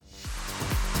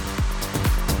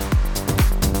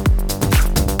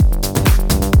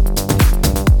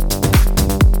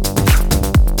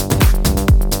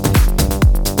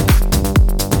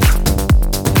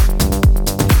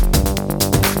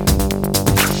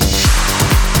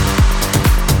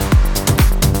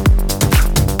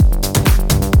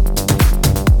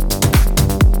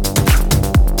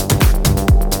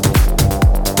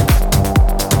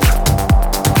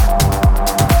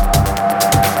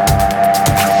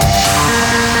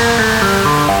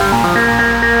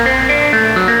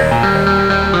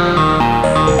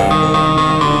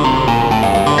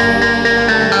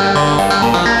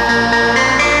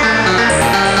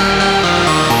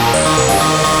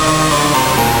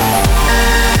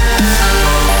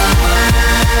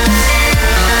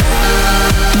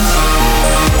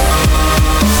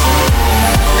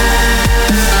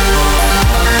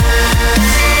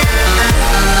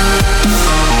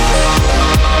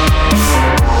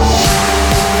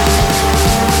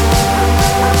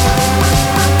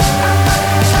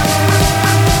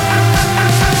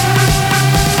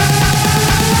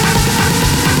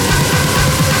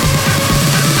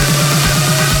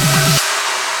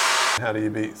How do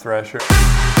you beat Thresher?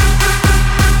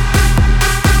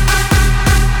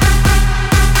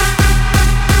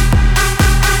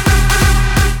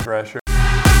 Thresher.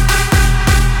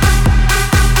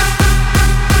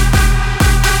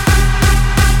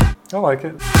 I like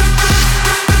it.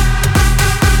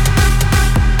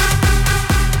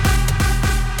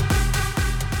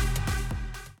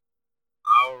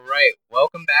 All right,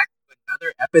 welcome back to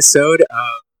another episode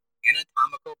of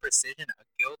Anatomical Precision, a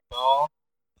Guild Ball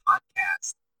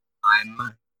podcast. I'm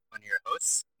one of your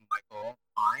hosts, Michael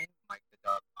Pine, Mike the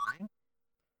Dog Pine.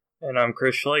 And I'm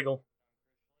Chris Schlegel.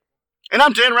 And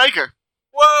I'm Dan Riker.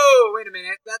 Whoa, wait a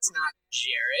minute, that's not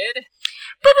Jared.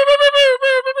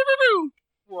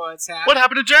 What's happening? What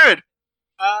happened to Jared?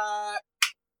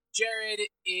 Jared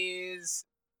is,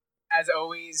 as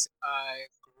always, a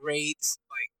great,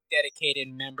 dedicated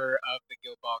member of the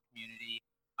Guild Ball community.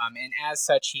 And as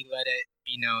such, he let it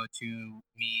be known to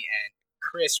me and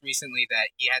Chris recently that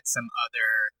he had some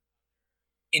other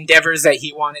endeavors that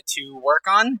he wanted to work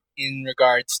on in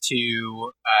regards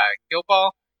to Guild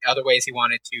Ball, other ways he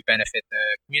wanted to benefit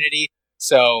the community.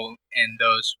 So, and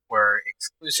those were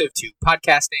exclusive to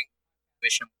podcasting.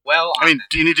 Wish him well on that.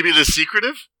 Do you need to be this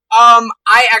secretive?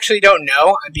 I actually don't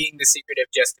know. I'm being the secretive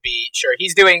just to be sure.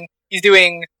 He's doing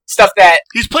stuff that...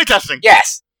 He's playtesting.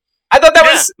 Yes. I thought that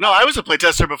was... No, I was a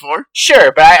playtester before.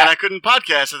 Sure, but and I couldn't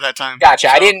podcast at that time. Gotcha.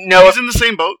 So I didn't know... He's in the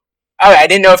same boat. Oh, I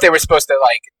didn't know if they were supposed to,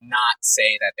 not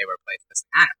say that they were playtesting.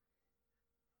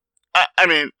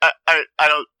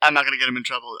 I'm not going to get him in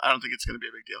trouble. I don't think it's going to be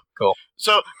a big deal. Cool.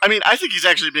 So, I think he's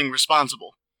actually being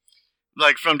responsible.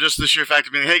 From just the sheer fact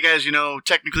of being, hey guys,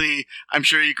 technically, I'm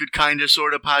sure you could kind of,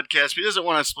 sort of podcast, but he doesn't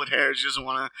want to split hairs. He doesn't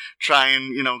want to try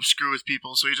and, screw with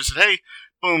people. So he just said, hey,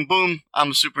 boom, boom,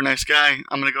 I'm a super nice guy.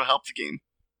 I'm going to go help the game.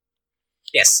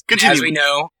 Yes. Continue. As we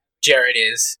know, Jared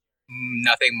is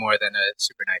nothing more than a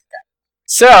super nice guy.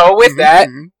 So, with that,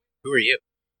 who are you?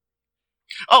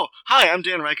 Oh, hi, I'm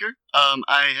Dan Riker.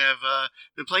 I have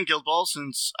been playing Guild Ball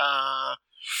since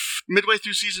midway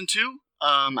through Season 2.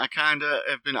 I kind of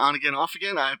have been on again, off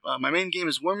again. My main game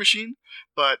is War Machine,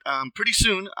 but pretty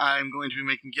soon I'm going to be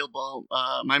making Guild Ball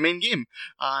my main game.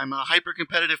 I'm a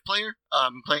hyper-competitive player.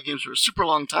 I've been playing games for a super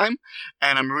long time,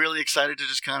 and I'm really excited to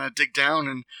just kind of dig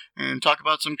down and talk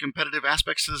about some competitive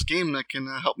aspects of this game that can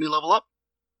help me level up.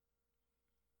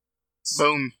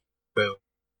 Boom. Boom.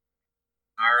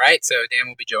 All right, so Dan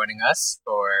will be joining us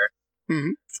for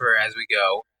as we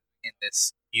go in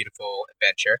this beautiful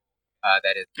adventure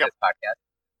that is this podcast.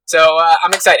 So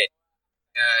I'm excited.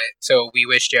 So we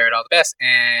wish Jared all the best,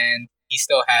 and he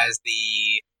still has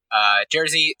the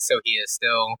jersey, so he is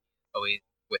still always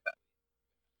with us.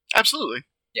 Absolutely.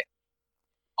 Yeah.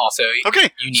 Also, okay.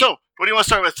 So what do you want to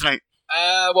start with tonight?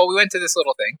 Well, we went to this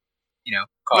little thing,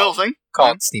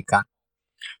 called SteamCon.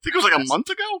 I think it was like a month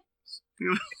ago.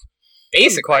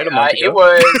 Basically, quite a month ago. It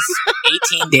was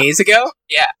 18 days ago.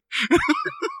 Yeah.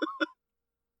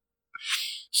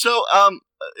 So,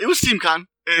 it was SteamCon.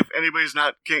 If anybody's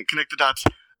can't connect the dots,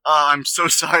 I'm so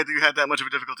sorry that you had that much of a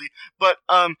difficulty. But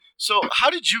so how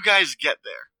did you guys get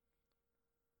there?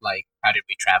 How did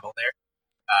we travel there?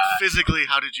 Physically,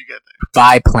 how did you get there?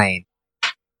 By plane.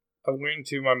 I went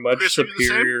to my much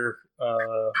superior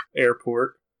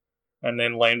airport, and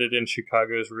then landed in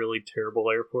Chicago's really terrible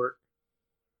airport.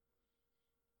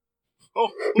 Oh,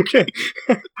 okay.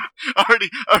 already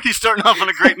starting off on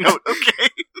a great note. Okay.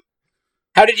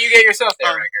 How did you get yourself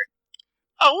there, Riker?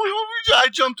 I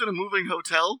jumped in a moving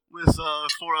hotel with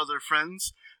 4 other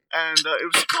friends, and it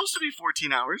was supposed to be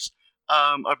 14 hours.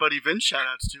 Our buddy Vin, shout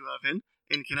outs to Vin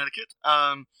in Connecticut.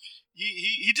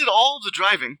 He did all of the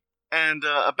driving, and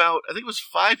about, I think it was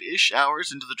 5-ish hours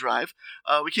into the drive,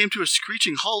 we came to a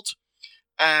screeching halt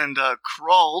and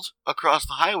crawled across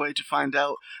the highway to find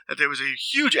out that there was a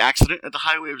huge accident and the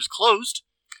highway was closed.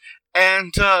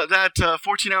 And that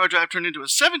 14-hour drive turned into a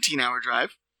 17-hour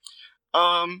drive.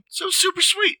 So super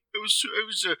sweet. It was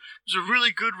a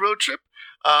really good road trip.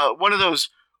 One of those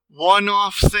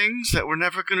one-off things that we're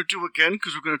never going to do again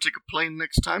because we're going to take a plane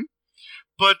next time.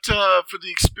 But for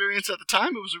the experience at the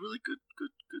time, it was a really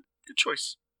good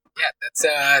choice. Yeah,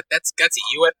 that's gutsy.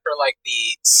 You went for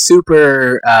the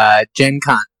super Gen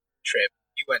Con trip.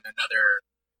 You went another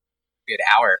good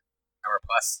hour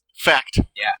plus. Fact.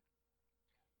 Yeah.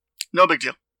 No big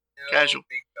deal. No Casual.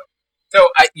 Big deal. So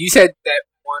you said that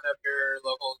one of your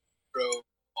locals drove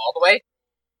all the way?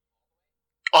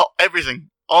 Everything.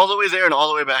 All the way there and all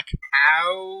the way back.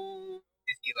 How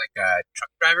is he a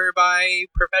truck driver by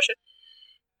profession?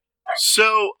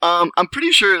 So, I'm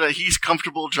pretty sure that he's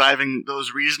comfortable driving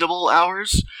those reasonable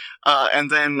hours, and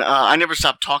then I never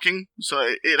stop talking, so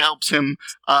it helps him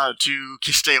to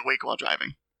stay awake while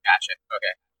driving. Gotcha.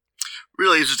 Okay.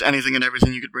 Really, it's just anything and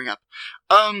everything you could bring up.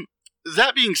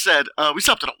 That being said, we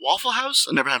stopped at a Waffle House.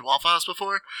 I never had Waffle House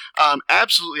before.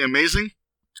 Absolutely amazing.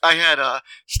 I had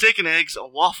steak and eggs, a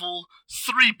waffle,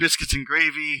 3 biscuits and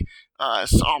gravy.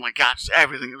 Oh my god, just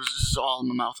everything. It was just all in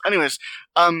my mouth. Anyways,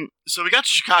 so we got to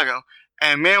Chicago,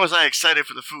 and man, was I excited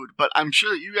for the food. But I'm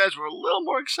sure that you guys were a little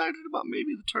more excited about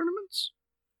maybe the tournaments.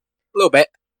 A little bit.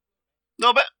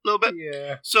 Little bit.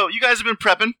 Yeah. So you guys have been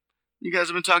prepping. You guys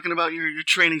have been talking about your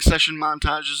training session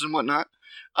montages and whatnot.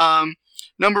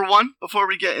 Number one, before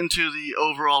we get into the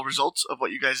overall results of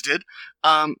what you guys did,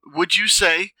 would you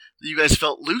say that you guys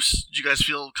felt loose? Did you guys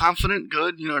feel confident,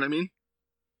 good? You know what I mean?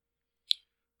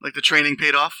 Like the training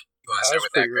paid off? You want to I start was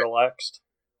with that, pretty Chris? relaxed.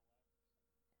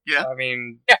 Yeah? I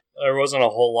mean, Yeah. there wasn't a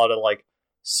whole lot of, like,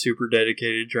 super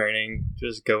dedicated training.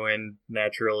 Just go in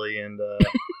naturally and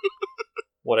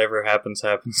whatever happens,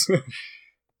 happens.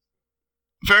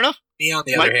 Fair enough. Me, on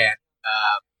the Mike? other hand,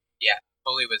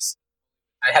 fully was.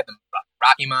 I had the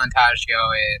Rocky montage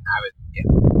going. I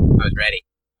was ready.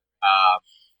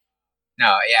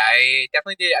 I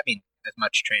definitely did. I mean, as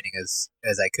much training as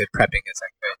I could, prepping as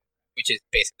I could, which is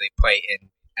basically play in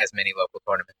as many local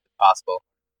tournaments as possible.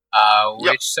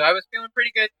 So I was feeling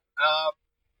pretty good.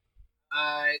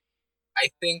 I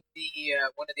think the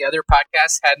one of the other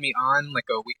podcasts had me on like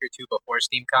a week or two before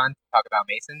SteamCon to talk about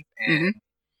Masons, and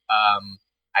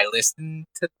I listened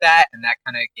to that, and that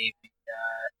kind of gave me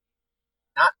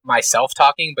not myself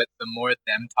talking, but the more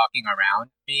them talking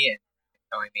around me and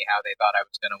telling me how they thought I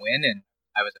was going to win and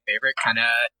I was a favorite, kind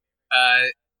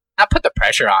of not put the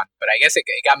pressure on, but I guess it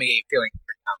got me feeling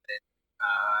pretty confident,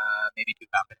 maybe too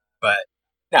confident, but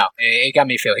no, it got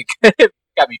me feeling good.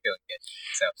 Got me feeling good.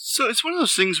 So it's one of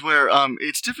those things where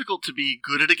it's difficult to be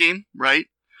good at a game, right?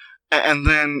 And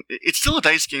then it's still a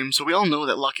dice game, so we all know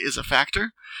that luck is a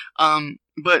factor.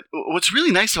 But what's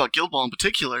really nice about Guild Ball in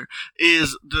particular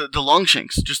is the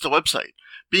Longshanks, just the website.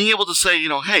 Being able to say,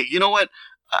 hey, you know what?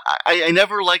 I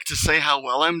never like to say how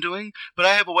well I'm doing, but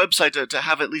I have a website to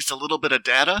have at least a little bit of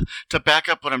data to back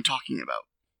up what I'm talking about.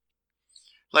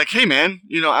 Like, hey man,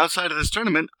 outside of this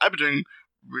tournament, I've been doing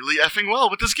really effing well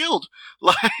with this guild.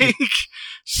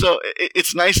 So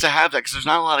it's nice to have that, because there's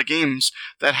not a lot of games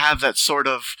that have that sort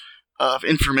of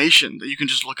information that you can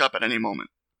just look up at any moment.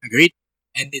 Agreed.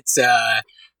 And it's the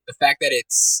fact that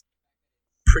it's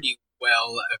pretty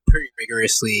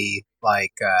rigorously,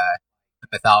 like, the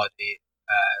mythology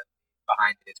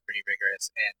behind it is pretty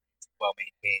rigorous and well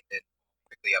maintained and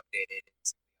quickly updated.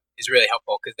 Is really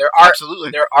helpful, because there are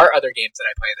other games that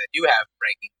I play that do have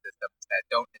ranking systems that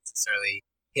don't necessarily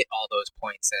hit all those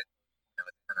points, and at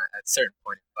a certain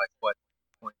point, it's like what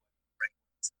point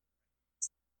rankings.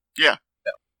 Yeah.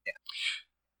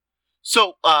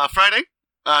 So Friday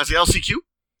is the LCQ.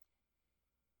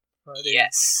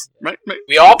 yes, Right.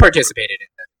 We all participated in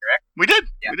this, correct? We did.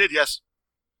 Yeah. We did. Yes.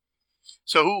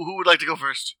 So who would like to go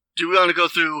first? Do we want to go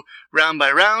through round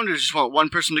by round, or just want one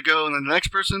person to go and then the next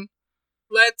person?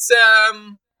 Let's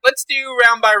do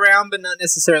round by round, but not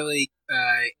necessarily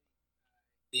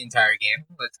the entire game.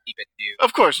 Let's keep it to.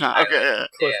 Of course not. Okay.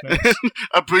 Yeah.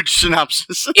 A bridge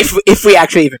synopsis. If we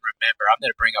actually even remember, I'm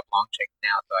going to bring up Longshanks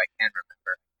now so I can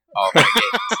remember all of my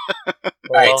games.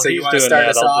 Well, Alright, so you want to start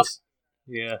us off?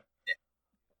 Yeah.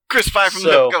 Chris, fire from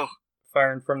the hip. Go.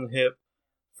 Firing from the hip.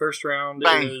 First round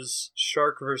Bang. is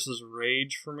Shark versus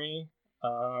Rage for me.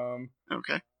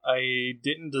 Okay. I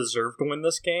didn't deserve to win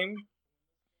this game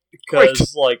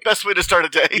because, like, Best way to start a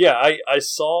day. yeah, I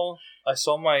saw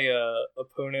my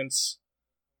opponent's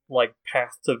like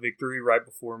path to victory right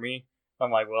before me.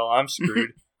 I'm like, well, I'm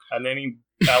screwed. And then he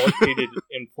allocated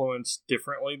influence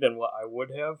differently than what I would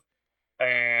have,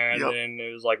 and then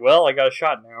it was like, well, I got a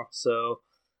shot now. So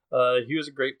he was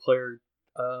a great player.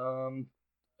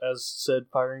 As said,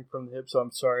 firing from the hip. So I'm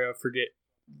sorry, I forget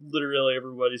literally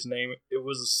everybody's name. It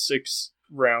was a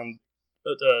 6-round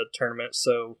tournament,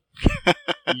 so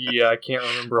yeah, I can't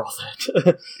remember all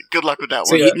that. Good luck with that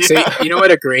So, one. so you know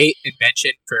what a great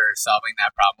invention for solving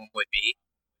that problem would be?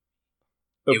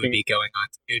 It would be going on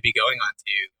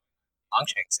to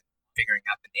Longshanks and figuring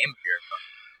out the name of your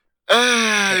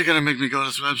opponent. You're gonna make me go to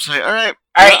this website. All right.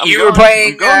 All right, you were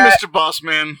playing. I'm going Mr. Boss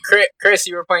Man. Chris,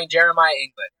 you were playing Jeremiah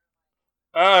England.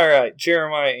 All right,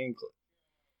 Jeremiah England.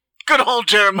 Good old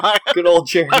Jeremiah. Good old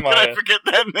How could I Jeremiah. forget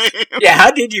that name? Yeah,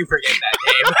 how did you forget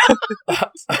that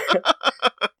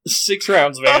name? 6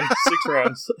 rounds, man. 6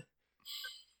 rounds.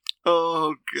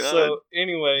 Oh god. So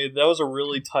anyway, that was a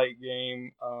really tight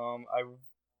game. I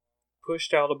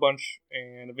pushed out a bunch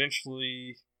and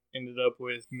eventually ended up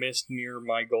with mist near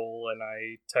my goal, and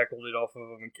I tackled it off of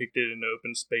him and kicked it into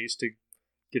open space to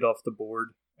get off the board,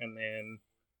 and then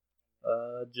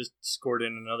just scored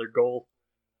in another goal.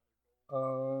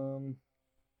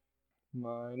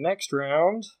 My next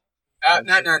round. No.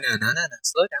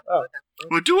 Slow down.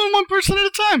 We're doing one person at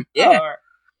a time. Yeah. Alright.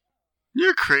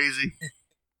 You're crazy.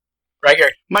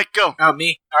 Riker. Mike, go. Oh,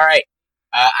 me. All right.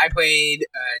 I played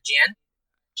Jin.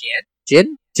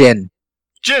 Jin.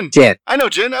 I know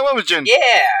Jin. I went with Jin. Yeah.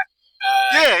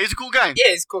 Yeah, he's a cool guy. Yeah,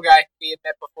 he's a cool guy. We had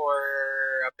met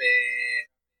before up in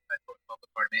a local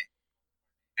tournament,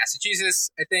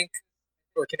 Massachusetts, I think,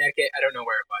 or Connecticut. I don't know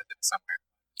where it was. It was somewhere.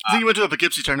 I think you went to a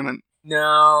Poughkeepsie tournament.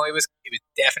 No, it was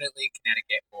definitely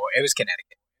Connecticut. Or it was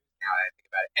Connecticut. Now that I think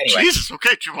about it. Anyway. Jesus.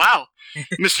 Okay. Wow,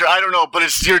 Mister. I don't know, but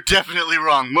you're definitely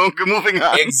wrong. Moving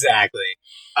on. Exactly.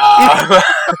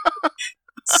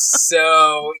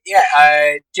 So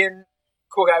yeah, Jin,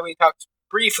 cool guy. We talked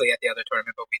briefly at the other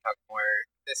tournament, but we talked more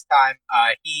this time.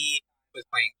 He was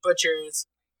playing Butchers,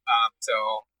 so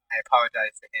I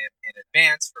apologize to him in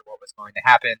advance for what was going to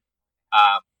happen.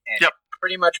 And Yep. it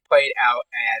pretty much played out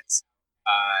as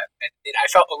I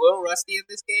felt a little rusty in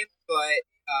this game, but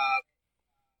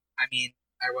I mean,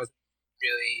 I wasn't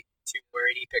really too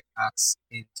worried. He picked Nox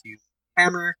into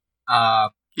Hammer.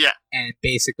 Yeah. And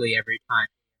basically every time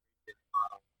he did the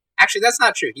model. Actually, that's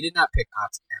not true. He did not pick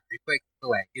Ox and Hammer. He picked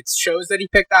away. It shows that he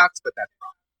picked Ox, but that's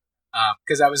wrong.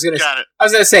 Because I was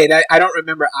gonna say that I don't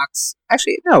remember Ox.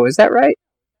 Actually, no. Is that right?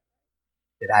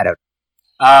 I don't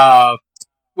know.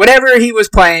 Whatever he was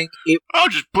playing, I'll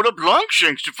just put up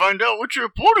Longshanks to find out what your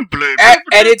opponent played.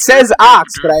 and it says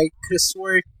Ox, but I could have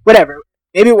swore whatever.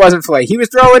 Maybe it wasn't Flay. He was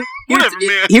throwing.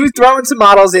 He was throwing some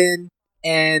models in,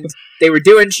 and they were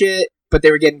doing shit, but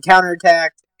they were getting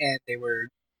counterattacked, and they were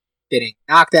getting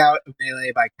knocked out of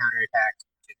melee by counterattacks,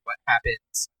 which is what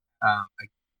happens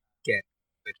again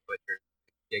with Butcher.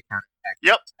 Get counterattacked.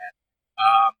 Yep.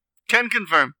 Can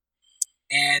confirm.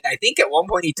 And I think at one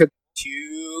point he took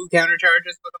 2 counter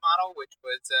charges with a model, which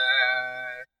was,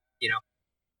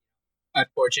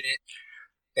 unfortunate.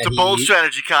 It's a bold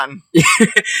strategy, Cotton.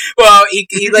 Well, he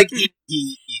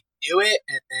knew it,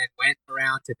 and then went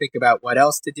around to think about what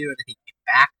else to do, and then he came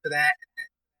back to that, and then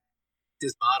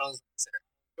his models and said,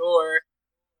 "Sure,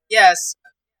 yes,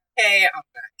 hey, I'm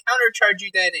gonna countercharge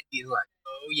you then," and he's like,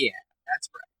 "Oh yeah, that's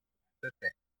right, that's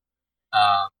it."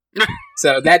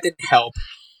 So that didn't help.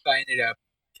 So I ended up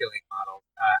killing models.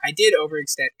 I did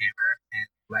overextend Hammer and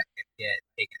let him get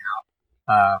taken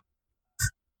out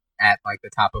at like the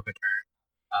top of a turn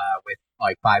with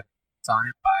like 5 minutes on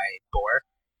him by Boar.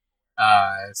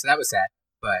 So that was sad.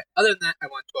 But other than that, I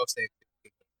won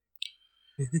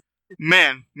 12-6.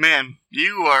 Man,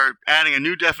 you are adding a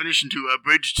new definition to a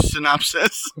abridged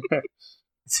synopsis.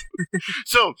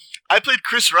 So, I played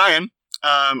Chris Ryan.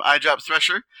 I dropped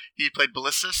Thresher. He played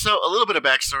Ballista. So, a little bit of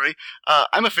backstory.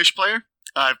 I'm a fish player.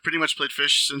 I've pretty much played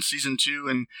Fish since Season 2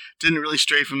 and didn't really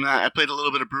stray from that. I played a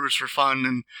little bit of Brewers for fun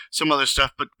and some other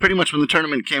stuff, but pretty much when the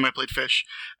tournament came, I played Fish.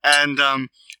 And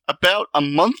about a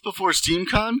month before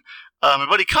SteamCon, my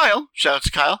buddy Kyle, shout out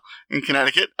to Kyle in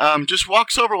Connecticut, just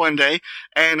walks over one day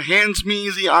and hands me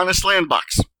the Honest Land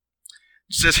box.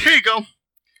 He says, "Here you go."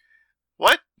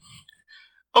 What?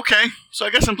 Okay, so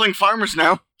I guess I'm playing Farmers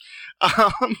now.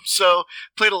 So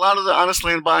played a lot of the Honest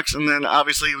Land box, and then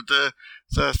obviously with the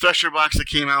Thresher box that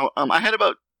came out, I had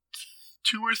about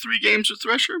 2 or 3 games with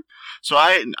Thresher, so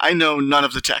I know none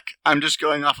of the tech. I'm just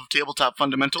going off of tabletop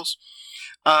fundamentals.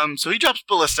 So he drops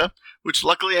Ballista, which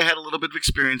luckily I had a little bit of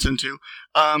experience into.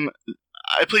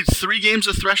 I played 3 games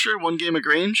of Thresher, 1 game of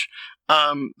Grange.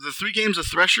 The 3 games of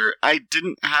Thresher, I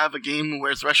didn't have a game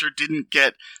where Thresher didn't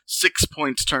get 6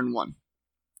 points turn 1.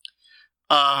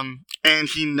 And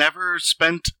he never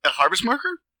spent a harvest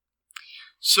marker.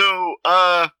 So,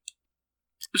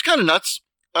 it was kind of nuts.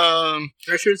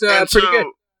 Thresher's pretty good.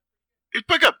 It's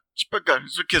pretty good. It's pretty good.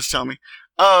 That's what kids tell me.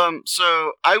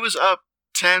 So I was up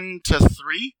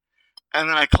 10-3, and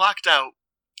then I clocked out,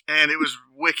 and it was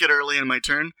wicked early in my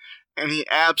turn, and he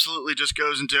absolutely just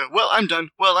goes into, well, I'm done.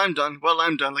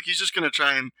 Like, he's just going to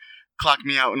try and clock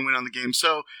me out and win on the game.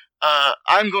 So,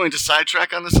 I'm going to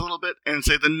sidetrack on this a little bit and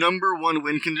say the number 1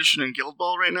 win condition in Guild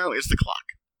Ball right now is the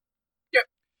clock. Yep.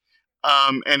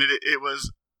 And it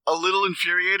was a little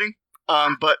infuriating,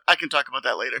 but I can talk about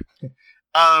that later.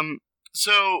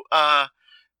 So I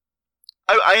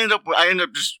end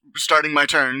up just starting my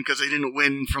turn because I didn't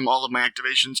win from all of my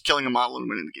activations, killing a model and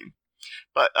winning the game.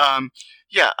 But I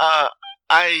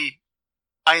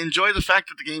enjoy the fact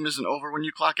that the game isn't over when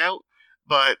you clock out.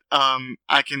 But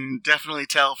I can definitely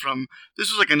tell from this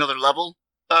was like another level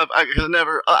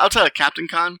outside of Captain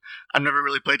Con, I've never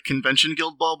really played Convention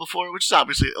Guild Ball before, which is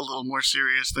obviously a little more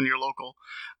serious than your local.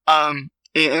 And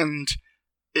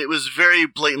it was very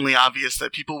blatantly obvious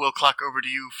that people will clock over to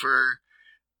you for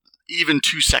even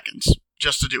 2 seconds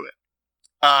just to do it.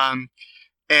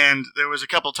 And there was a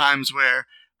couple times where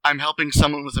I'm helping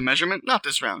someone with a measurement, not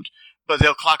this round, but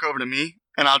they'll clock over to me,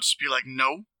 and I'll just be like,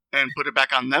 no, and put it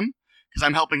back on them, because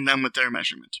I'm helping them with their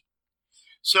measurement.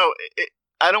 So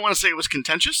I don't want to say it was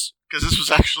contentious, because this was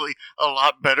actually a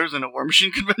lot better than a War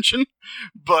Machine convention,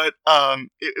 but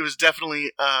it was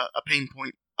definitely a pain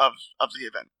point of the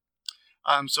event.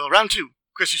 So round 2,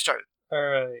 Chris, you started.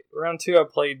 Alright, round 2 I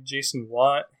played Jason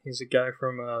Watt. He's a guy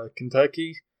from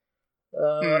Kentucky.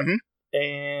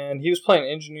 And he was playing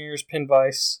Engineers, Pin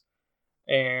Vice,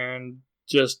 and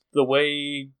just the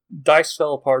way dice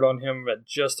fell apart on him at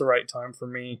just the right time for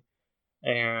me.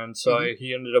 And so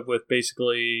he ended up with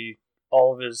basically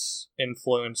all of his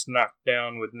influence knocked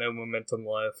down with no momentum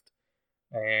left,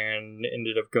 and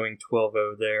ended up going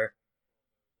 12-0 there,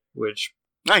 which,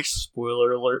 nice.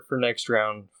 Spoiler alert for next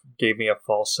round, gave me a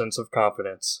false sense of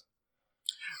confidence.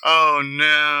 Oh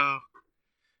no.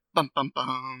 Bum bum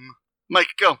bum.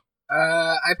 Mike, go.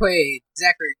 I played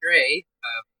Zachary Gray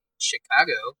of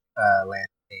Chicago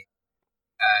land team.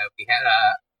 We had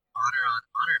a honor on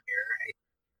honor mirror.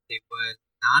 It was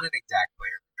not an exact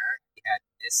player mirror. He had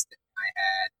missed and I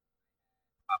had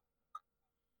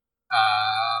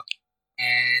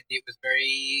and it was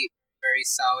very, very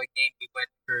solid game. He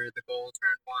went for the goal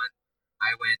turn 1.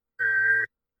 I went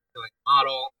for killing the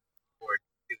model or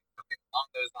doing something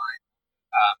along those lines.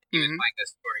 He was playing a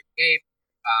scoring game.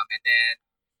 And then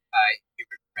you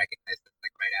recognize this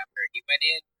like right after. He went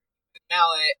in with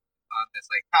mallet on this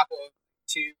like top of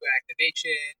 2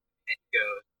 activation, and he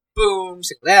goes boom,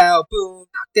 single out,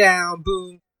 boom, knock down,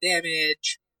 boom,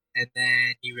 damage, and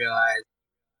then he realized,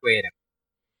 wait a minute,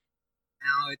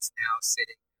 mallet's now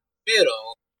sitting in the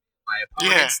middle of my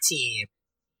opponent's team.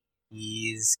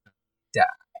 He's gonna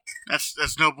die.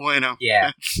 That's no bueno.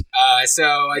 Yeah. So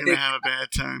I think have a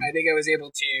bad time. I think I was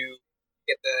able to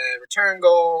get the return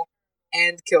goal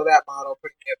and kill that model,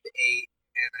 putting me up to 8.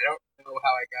 And I don't know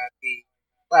how I got the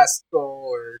last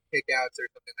goal or kickouts or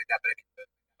something like that, but I mean, the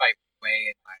fight away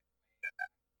and I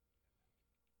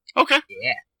Okay.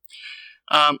 Yeah.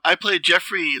 I played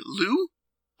Jeffrey Liu.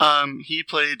 He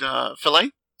played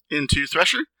Filet into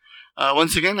Thresher.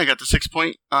 Once again, I got the 6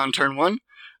 point on turn 1.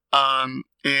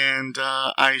 And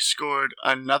I scored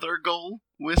another goal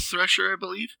with Thresher, I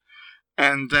believe.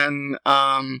 And then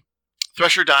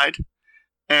Thresher died,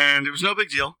 and it was no big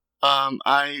deal.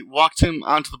 I walked him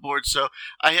onto the board, so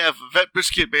I have Vet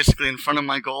Brisket basically in front of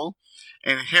my goal,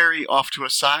 and Harry off to a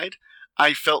side.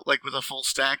 I felt like with a full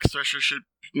stack, Thresher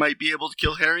might be able to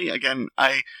kill Harry. Again,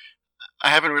 I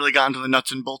haven't really gotten to the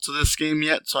nuts and bolts of this game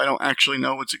yet, so I don't actually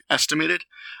know what's estimated.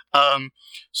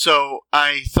 So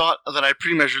I thought that I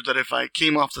pre-measured that if I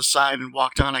came off the side and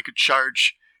walked on, I could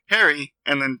charge Harry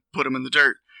and then put him in the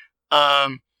dirt.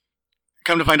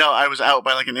 Come to find out, I was out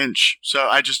by like an inch. So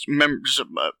I just remember just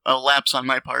a lapse on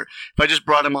my part. If I just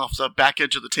brought him off the back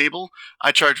edge of the table,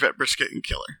 I charge Vet Brisket and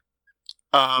kill her.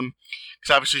 Because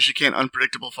obviously she can't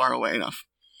unpredictable far away enough.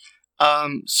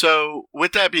 So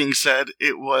with that being said,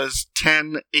 it was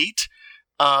 10-8.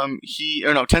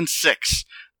 10-6.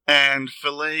 And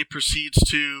Filet proceeds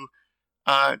to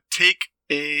take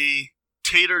a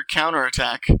Tater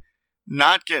counterattack,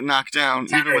 not get knocked down,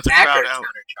 even with the crowd out.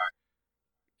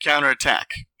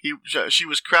 Counterattack. She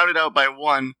was crowded out by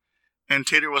 1, and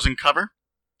Tater was in cover.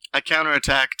 I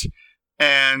counterattacked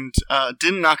and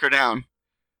didn't knock her down.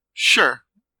 Sure,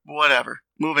 whatever.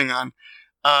 Moving on.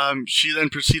 She then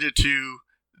proceeded to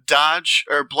dodge,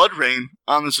 or Blood Rain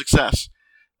on the success,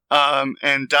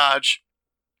 and dodge,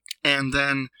 and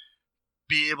then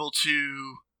be able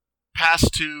to pass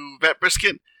to Vet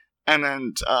Brisket, and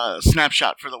then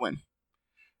Snapshot for the win.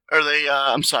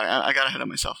 I'm sorry, I got ahead of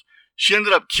myself. She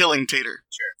ended up killing Tater.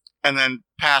 Sure. And then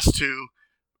passed to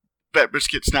Vet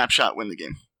Brisket, Snapshot, win the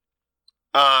game.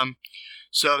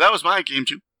 So that was my game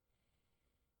 2.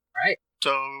 Right.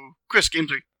 So, Chris, game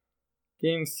 3.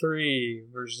 Game 3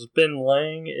 versus Ben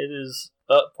Lang. It is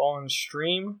up on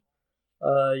stream.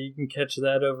 You can catch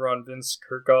that over on Vince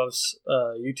Kirchhoff's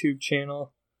YouTube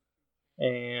channel.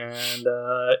 And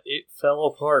it fell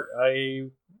apart. I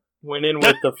went in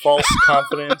with the false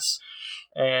confidence,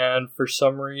 and for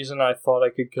some reason I thought I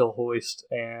could kill Hoist.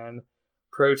 And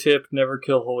pro tip, never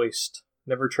kill Hoist.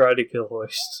 Never try to kill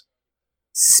Hoist.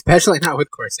 Especially not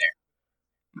with Corsair.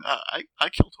 I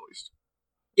killed Hoist.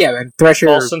 Yeah, and Thresher...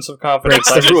 False sense of confidence.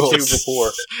 I did 2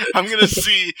 before. I'm going to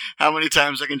see how many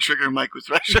times I can trigger Mike with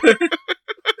Thresher.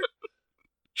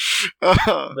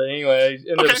 But anyway, I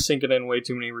ended Okay. up sinking in way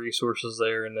too many resources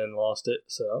there and then lost it.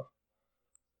 So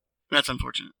That's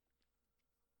unfortunate.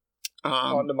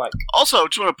 on to Mike. Also,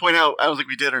 just want to point out, I don't think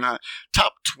we did or not,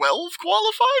 top 12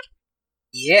 qualified?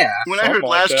 Yeah, When I heard Something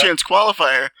like last that. chance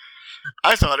qualifier,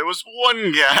 I thought it was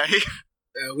one guy.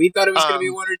 we thought it was going to be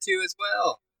Um, 1 or 2 as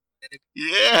well. And it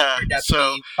Yeah, turned out to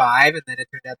so, be 5, and then it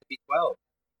turned out to be 12.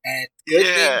 And good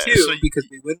Yeah, thing, too, so- because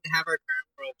we wouldn't have our current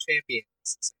world champions.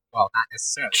 Well, not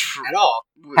necessarily True. at all.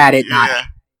 Had it not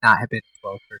have been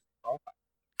 12 versus 12.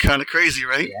 Kind of crazy,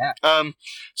 right? Yeah.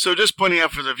 So just pointing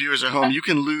out for the viewers at home, you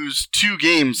can lose 2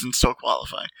 games and still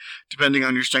qualify, depending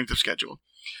on your strength of schedule.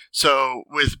 So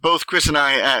with both Chris and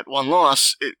I at 1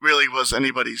 loss, it really was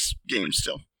anybody's game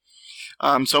still.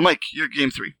 So Mike, your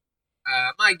game 3.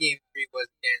 My game 3 was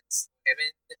against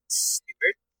Kevin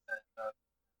Stewart of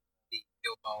the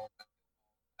Guild Ball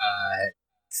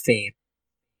fame.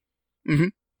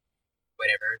 Mhm.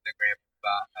 Whatever, the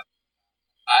grandpa.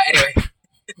 Anyway,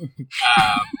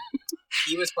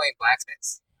 he was playing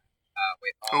Blacksmiths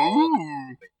with all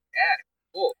Ooh. yeah,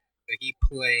 cool. So he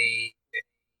played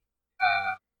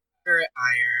Earth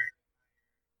Iron,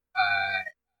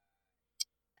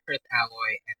 Earth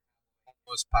Alloy, and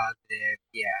almost positive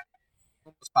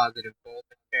Gold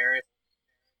and Ferris. I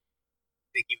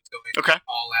think he was going Okay.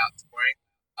 all out scoring.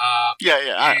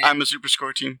 Yeah, And- I'm a super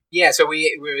score team. Yeah, so I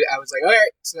was like, all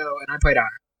right, and I played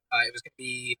Honor. It was going to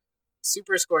be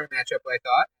super scoring matchup, I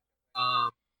thought,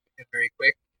 and very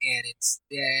quick, and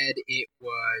instead it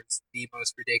was the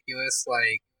most ridiculous,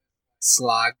 like,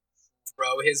 slog,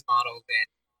 throw his models in.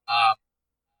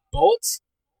 Bolt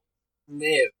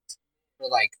lived for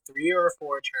like 3 or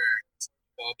 4 turns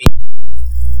while being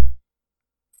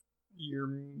Your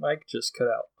mic just cut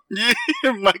out.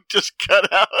 Your mic just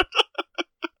cut out.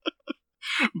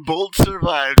 Bolt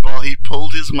survived while he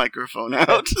pulled his microphone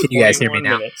out. Can you guys hear me 21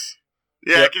 now? minutes.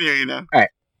 Yeah, I Yep. can hear you now.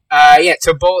 Yeah,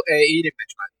 so Bolt, he didn't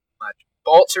mention much.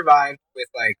 Bolt survived with,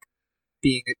 like,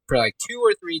 being for, like, 2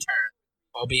 or 3 turns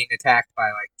while being attacked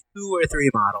by, like, 2 or 3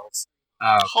 models.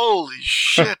 Holy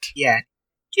shit. Yeah.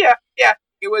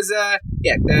 It was,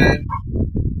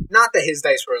 not that his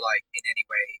dice were, like, in any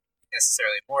way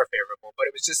necessarily more favorable, but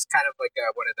it was just kind of like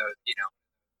one of those,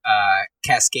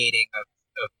 cascading of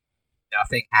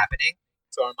nothing happening.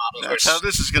 So our models That's were how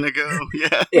this is going to go.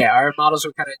 Yeah. yeah, our models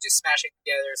were kind of just smashing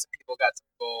together. Some people got some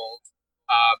gold.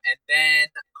 And then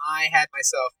I had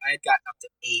gotten up to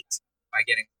 8 by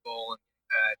getting gold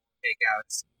and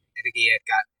takeouts. I think he had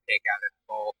gotten takeout at the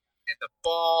goal. And the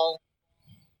ball,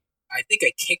 I think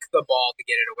I kicked the ball to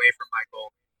get it away from my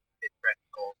goal. It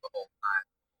threatened goal the whole time.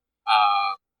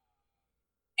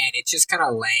 And it's just kind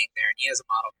of laying there. And he has a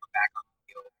model come back on the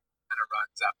field, kind of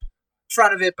runs up in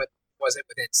front of it, but wasn't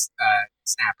within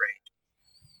snap range.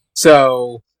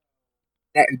 So,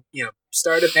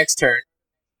 start of next turn,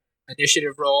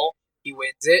 initiative roll, he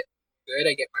wins it. Good,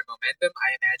 I get my momentum.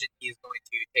 I imagine he's going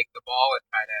to take the ball and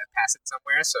try to pass it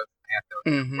somewhere, so I have to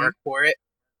Mhm. work for it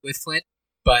with Flint.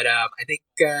 But I think,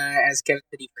 as Kevin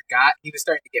said, he forgot. He was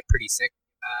starting to get pretty sick,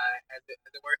 as it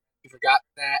were. He forgot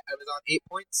that I was on 8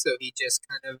 points, so he just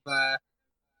kind of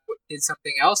did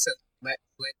something else and let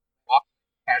Flint walk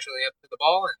casually up to the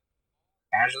ball, and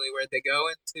casually where'd they go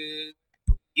into,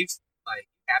 I believe, like,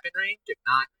 cabin range, if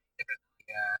not, different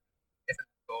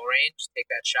goal range, take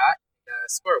that shot,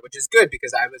 score, which is good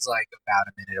because I was like about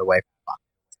a minute away from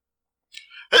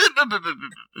the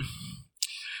clock.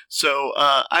 So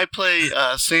I play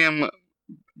Sam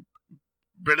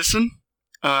Bredesen,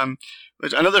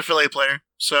 which another Philly player.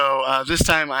 So this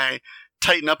time I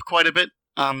tighten up quite a bit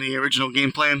on the original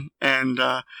game plan, and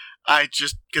I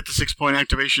just get the 6-point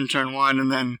activation turn 1,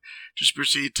 and then just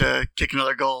proceed to kick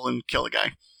another goal and kill a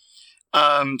guy.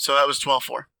 So that was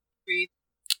 12-4. Sweet.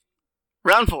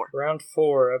 Round 4. Round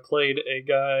 4, I played a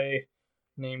guy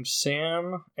named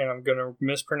Sam, and I'm going to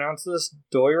mispronounce this,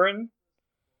 Doiron.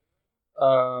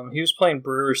 He was playing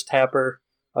Brewer's Tapper.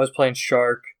 I was playing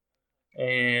Shark.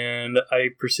 And I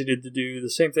proceeded to do the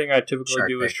same thing I typically Shark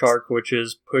do with picks. Shark, which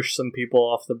is push some people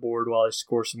off the board while I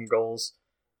score some goals.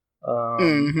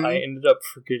 Mhm. I ended up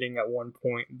forgetting at one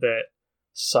point that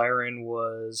Siren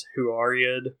was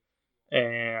Huariad,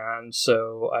 and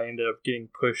so I ended up getting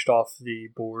pushed off the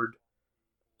board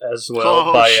as well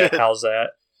Oh, by shit. a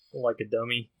Halzat, like a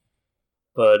dummy.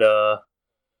 But it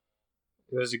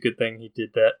was a good thing he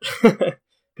did that,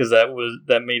 because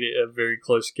that made it a very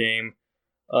close game.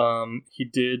 He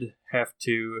did have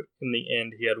to, in the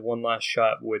end, he had one last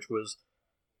shot, which was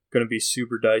going to be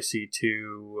super dicey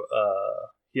to,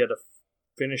 he had to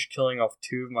finish killing off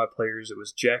 2 of my players. It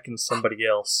was Jack and somebody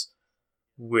else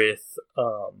with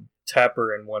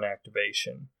Tapper and 1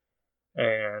 activation.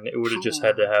 and it would have just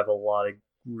had to have a lot of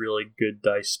really good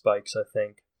dice spikes, I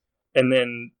think. And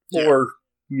then, or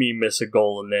me miss a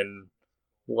goal and then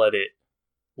let it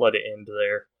end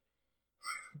there.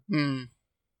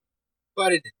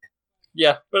 But it didn't.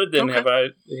 Yeah, but it didn't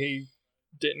happen. He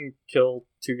didn't kill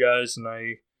 2 guys, and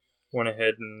I went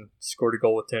ahead and scored a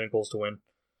goal with tentacles to win.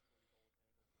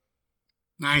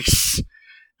 Nice.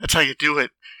 That's how you do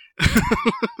it.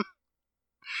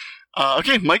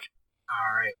 Okay, Mike.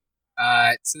 All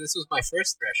right. So this was my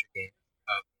first Thresher game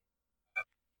of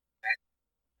that.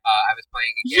 I was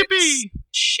playing against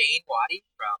Shane Waddy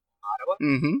from Ottawa.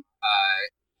 Mm-hmm.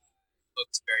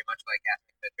 Looks very much like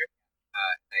Aston Kutcher.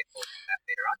 And I told him that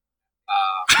later on.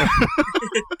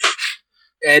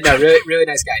 And no, really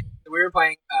nice guy. So we were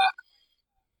playing.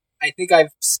 I think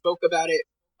I've spoke about it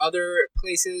other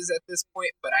places at this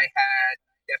point, but I had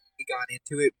definitely gone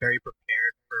into it very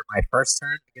prepared for my first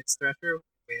turn against Thresher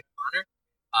with Honor.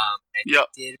 And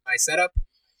did my setup,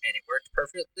 and it worked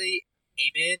perfectly.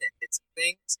 Came in and did some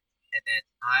things, and then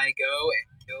I go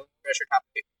and kill Thresher top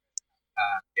 2.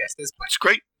 Yes, this plan. It's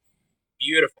great.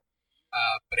 Beautiful.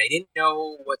 But I didn't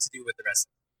know what to do with the rest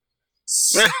of it.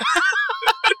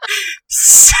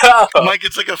 So Mike,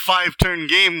 it's like a 5-turn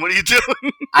game. What are you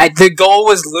doing? The goal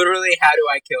was literally, how do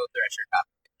I kill Thresher top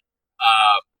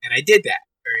 2? And I did that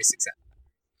very successfully.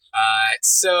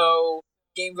 So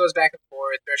game goes back and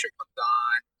forth. Thresher comes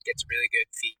on, gets a really good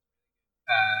feat,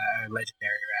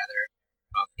 legendary rather,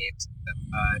 games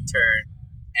turn,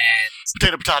 and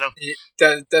Potato. it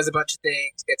does a bunch of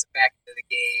things, gets him back into the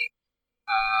game.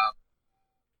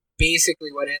 Basically,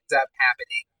 what ends up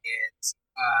happening is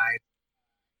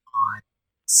on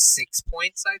 6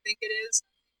 points, I think it is.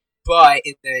 But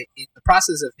in the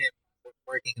process of him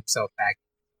working himself back into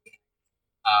the game,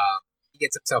 he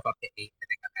gets himself up to 8. I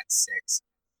think I'm at 6,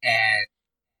 and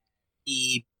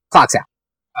he clocks out.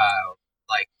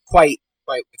 Like quite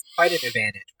an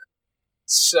advantage.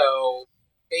 So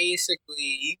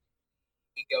basically,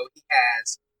 we go. He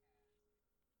has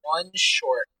one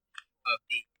short of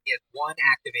the. He has one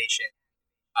activation.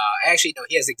 Actually, no,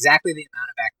 he has exactly the amount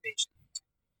of activation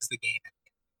as the game.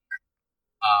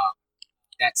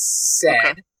 That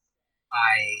said, I'm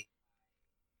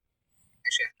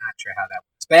not sure how that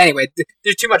works. But anyway,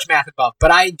 there's too much math involved.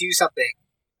 But I do something,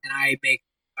 and I make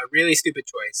a really stupid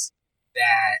choice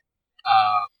that,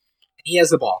 and he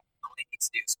has the ball. All he needs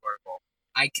to do is score a goal.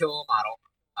 I kill a model,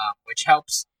 which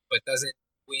helps, but doesn't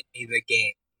win me the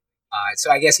game. So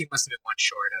I guess he must have been one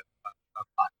short of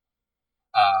pot.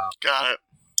 Got it.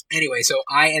 Anyway, so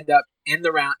I end up end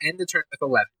the turn with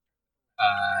 11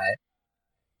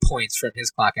 points from his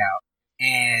clock out,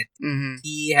 and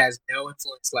he has no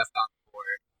influence left on the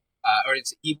board.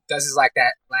 He does his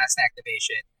last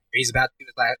activation, or he's about to do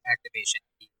his last activation.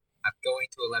 I'm going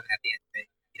to 11 at the end of it.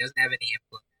 He doesn't have any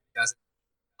influence. He doesn't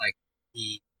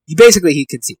he basically he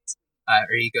concedes,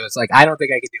 or he goes like, I don't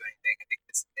think I can do anything. I think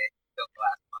this is it. Killed the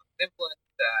last one with influence.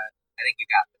 I think you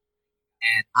got this.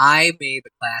 And I made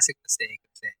the classic mistake of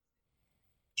saying,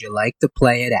 "Would you like to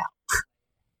play it out?"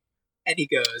 and he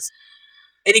goes,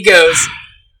 he's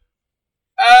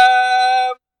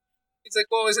like,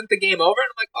 "Well, isn't the game over?" And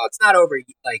I'm like, "Oh, it's not over.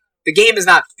 Like, the game is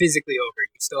not physically over.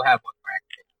 You still have one more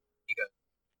activation." He goes,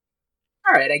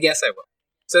 "All right, I guess I will."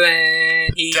 So then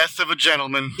Death of a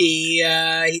gentleman. He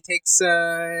takes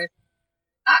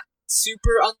not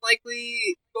super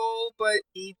unlikely goal, but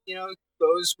he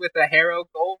goes with a Harrow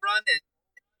goal run and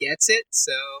gets it.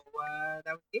 So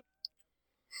that was it.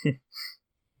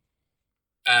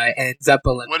 Ends up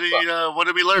 11. What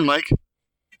did we learn, Mike?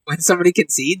 When somebody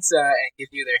concedes and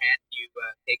gives you their hand, you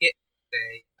take it.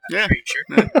 Say, yeah. Are you sure?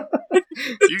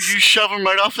 You shove him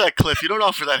right off that cliff. You don't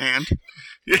offer that hand.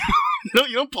 No,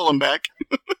 you don't pull him back.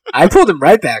 I pulled him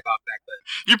right back off that cliff.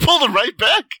 You pulled him right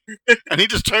back, and he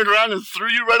just turned around and threw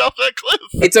you right off that cliff.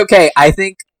 It's okay. I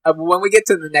think when we get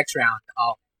to the next round,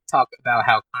 I'll talk about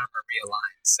how karma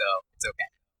realigns. So it's okay.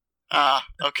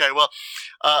 Okay. Well,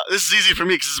 this is easy for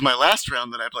me because this is my last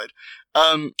round that I played.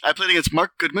 I played against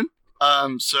Mark Goodman.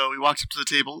 So he walks up to the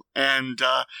table, and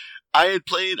I had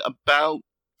played about,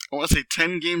 I want to say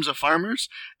 10 games of Farmers,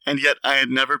 and yet I had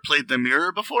never played the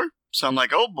Mirror before. So I'm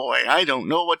like, oh boy, I don't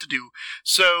know what to do.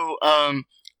 So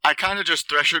I kind of just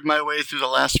threshered my way through the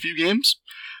last few games.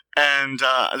 And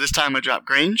this time I dropped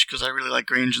Grange, because I really like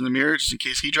Grange in the Mirror, just in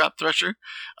case he dropped Thresher.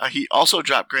 He also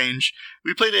dropped Grange.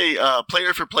 We played a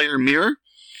player-for-player Mirror.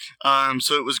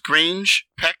 So it was Grange,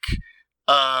 Peck,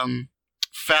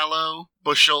 Fallow,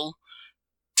 Bushel,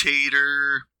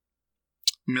 Tater,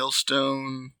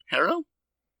 Millstone, Harrow?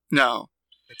 No.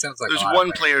 It sounds like there's a lot one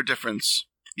of player difference.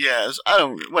 Yeah,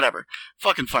 whatever.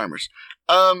 Fucking Farmers.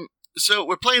 So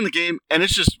we're playing the game, and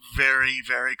it's just very,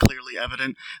 very clearly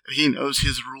evident that he knows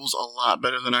his rules a lot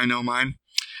better than I know mine.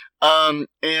 And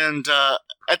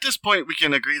at this point, we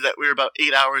can agree that we're about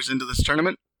 8 hours into this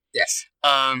tournament. Yes.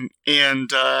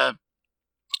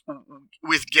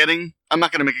 With getting, I'm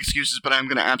not going to make excuses, but I'm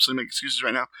going to absolutely make excuses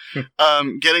right now.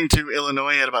 Getting to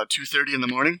Illinois at about 2:30 in the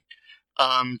morning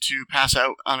to pass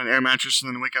out on an air mattress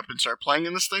and then wake up and start playing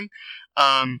in this thing.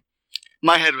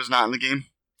 My head was not in the game.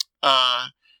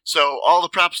 So all the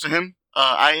props to him.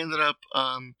 I ended up,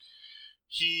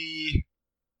 he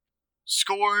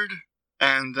scored,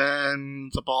 and then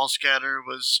the ball scatter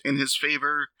was in his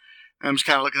favor. And I'm just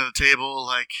kind of looking at the table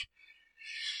like,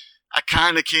 I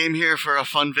kind of came here for a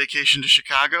fun vacation to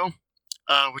Chicago,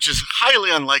 which is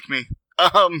highly unlike me.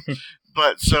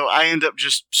 But so I end up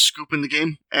just scooping the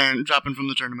game and dropping from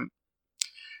the tournament.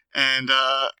 And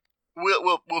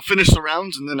we'll finish the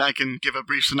rounds, and then I can give a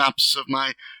brief synopsis of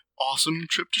my awesome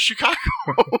trip to Chicago.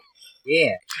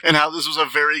 Yeah. And how this was a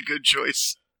very good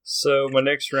choice. So my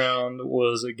next round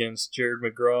was against Jared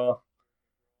McGraw,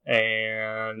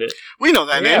 and We know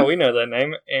that yeah, name. we know that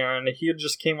name. And he had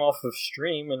just came off of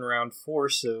stream in round 4,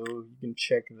 so you can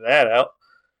check that out.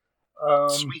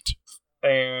 Sweet.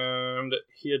 And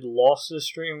he had lost his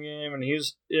stream game, and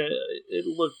it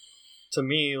looked to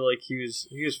me like he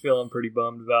was feeling pretty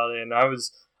bummed about it, and I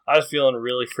was feeling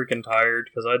really freaking tired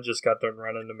because I just got done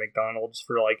running to McDonald's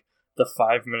for like the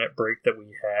 5-minute break that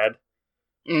we had.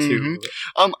 Mm-hmm.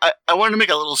 I wanted to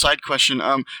make a little side question.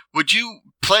 Would you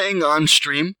playing on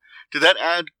stream? Did that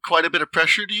add quite a bit of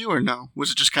pressure to you, or no?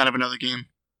 Was it just kind of another game?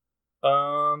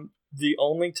 The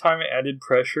only time it added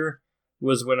pressure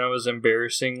was when I was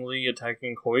embarrassingly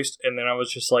attacking Hoist, and then I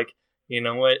was just like, you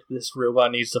know what? This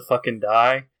robot needs to fucking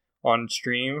die on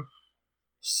stream,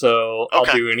 so I'll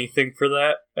do anything for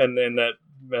that. And then that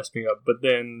messed me up. But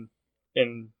then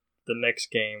in the next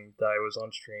game that I was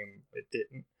on stream, it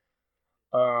didn't.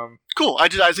 Cool. I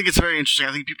think it's very interesting.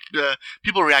 I think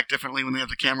people react differently when they have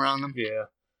the camera on them. Yeah.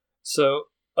 So,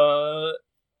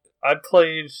 I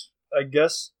played. I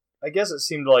guess it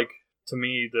seemed like to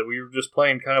me that we were just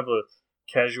playing kind of a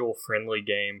casual, friendly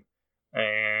game,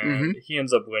 and he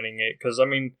ends up winning it because I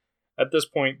mean, at this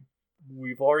point,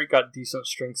 we've already got decent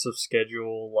strengths of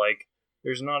schedule. Like,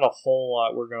 there's not a whole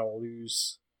lot we're gonna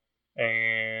lose,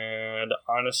 and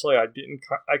honestly, I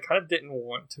kind of didn't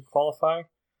want to qualify.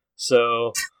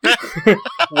 So,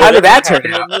 How did that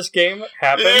turn out? In this game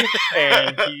happened,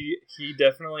 and he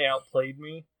definitely outplayed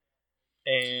me.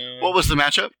 And What was the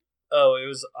matchup? Oh, it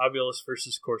was Obulus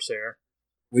versus Corsair.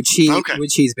 Which he's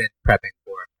been prepping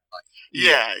for.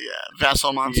 Yeah.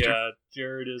 Vassal Monster. Yeah,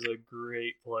 Jared is a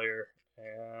great player,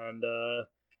 and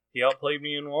he outplayed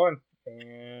me and won,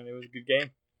 and it was a good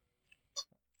game.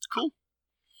 Cool.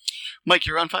 Mike,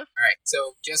 you're on 5? All right,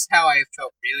 so just how I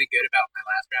felt really good about my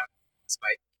last round,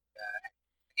 despite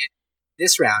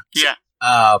this round. Yeah.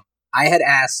 I had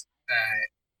asked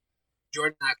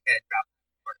Jordan Knockhead dropped the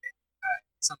tournament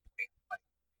something like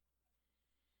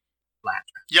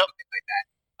last round, something like that.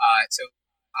 So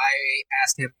I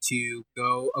asked him to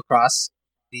go across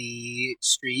the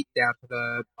street down to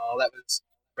the mall that was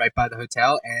right by the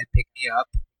hotel and pick me up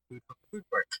food from the food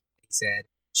court. He said,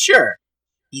 sure.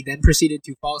 He then proceeded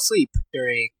to fall asleep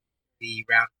during the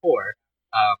round 4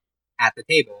 at the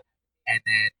table, and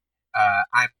then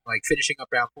I'm like finishing up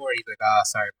round 4. He's like, "Oh,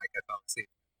 sorry, Mike, I fell asleep.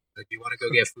 Like, do you want to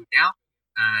go get food now?"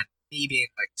 And me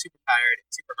being like super tired and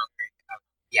super hungry,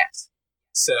 yes.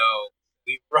 So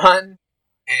we run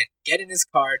and get in his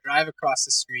car, drive across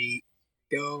the street,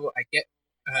 go. I get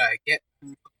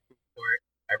food from the food court.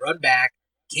 I run back,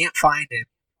 can't find him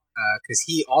because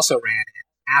he also ran in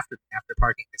after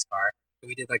parking his car. So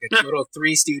we did like a little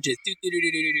Three Stooges.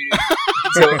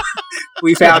 So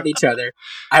we found each other.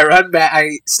 I run back.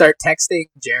 I start texting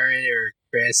Jared or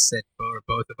Chris or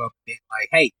both of them, being like,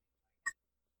 "Hey,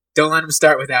 don't let him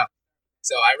start without me."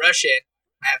 So I rush in.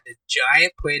 I have this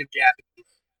giant plate of Japanese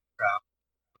from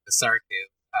the Sarku,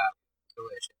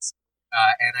 delicious.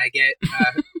 And I get,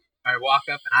 I walk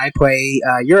up and I play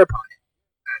your opponent,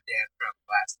 Dan from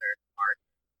Blaster, Mark.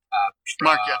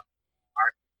 Mark, yeah.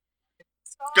 Mark.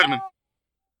 Goodman.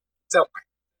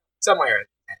 Somewhere.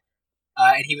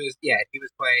 And he was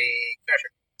playing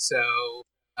Treasure. So,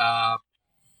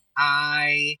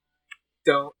 I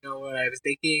don't know what I was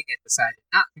thinking and decided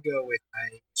not to go with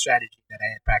my strategy that I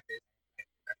had practiced.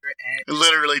 And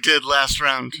Literally did last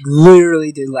round.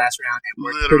 Literally did last round and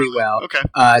worked pretty well. Okay.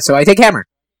 So I take Hammer,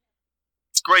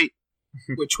 Great.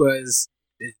 which was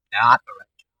not the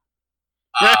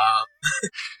right.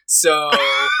 So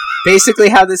basically,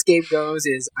 how this game goes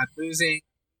is I'm losing.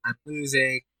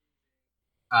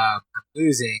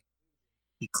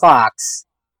 he clocks,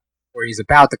 or he's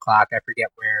about to clock. I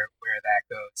forget where that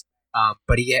goes.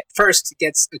 But he first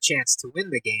gets a chance to win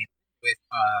the game with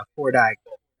 4-die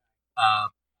goal.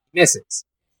 Misses,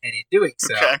 and in doing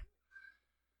so,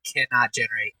 cannot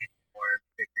generate any more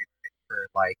victory points for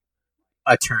like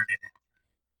a turn in it.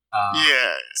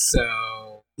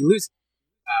 So he loses.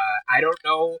 I don't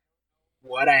know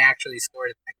what I actually scored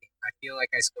in that game. I feel like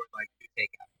I scored like 2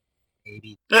 takeouts,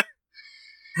 maybe.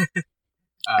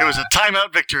 It was a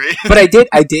timeout victory. But I did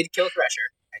kill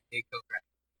Thresher.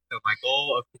 So my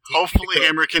goal of hopefully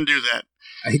Hammer can do that.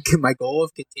 My goal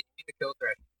of continuing to kill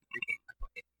Thresher every game I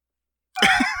played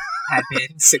had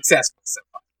been successful so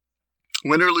far.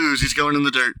 Win or lose, he's going in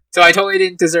the dirt. So I totally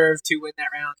didn't deserve to win that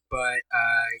round, but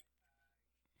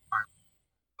Farm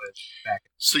was back.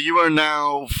 So you are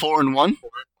now 4-1?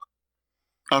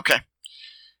 Okay.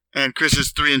 And Chris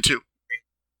is 3-2.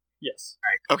 Yes.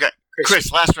 All right. Okay.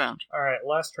 Chris, last round. All right,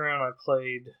 last round I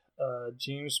played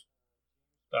James.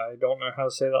 I don't know how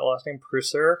to say that last name.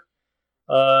 Purser.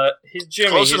 He's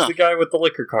Jimmy. Close he's enough. The guy with the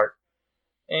liquor cart.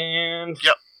 And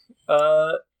Yep.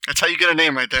 That's how you get a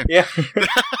name right there. Yeah.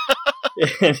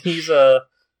 And he's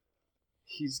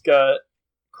got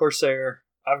Corsair.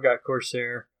 I've got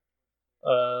Corsair,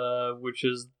 which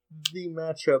is the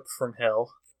matchup from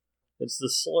hell. It's the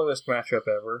slowest matchup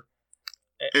ever.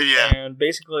 Yeah. And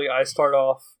basically, I start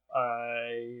off.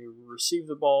 I receive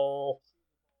the ball,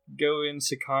 go in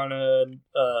Sakana,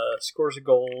 scores a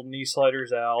goal, knee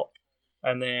sliders out,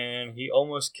 and then he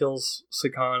almost kills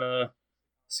Sakana.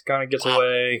 Sakana gets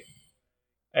away,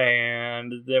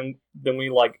 and then we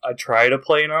I try to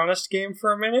play an honest game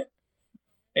for a minute,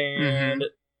 and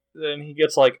then he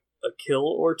gets like a kill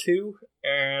or two,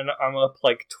 and I'm up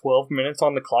like 12 minutes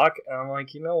on the clock, and I'm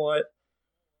like, you know what?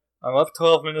 I'm up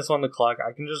 12 minutes on the clock.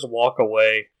 I can just walk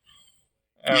away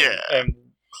and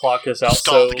clock this out.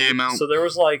 Stall the game out. So there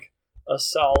was like a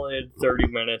solid 30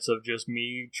 minutes of just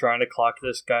me trying to clock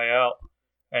this guy out,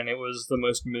 and it was the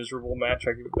most miserable match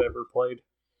I've ever played.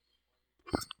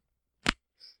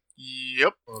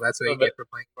 Yep. Well, that's what you get for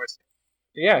playing Corsair.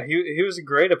 Yeah, he was a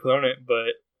great opponent,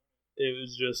 but it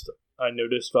was just, I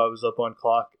noticed I was up on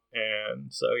clock,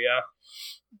 and so yeah.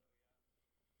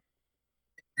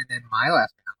 And then my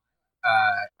last round,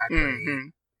 I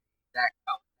played Zach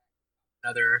Cullen,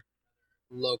 another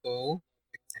local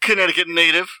Connecticut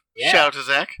native. Yeah. Shout out to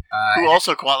Zach, who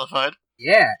also qualified.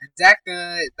 Yeah, and Zach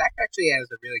actually has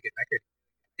a really good record.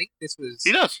 I think this was...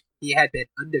 He does. He had been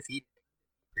undefeated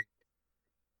in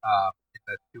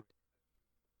the 2.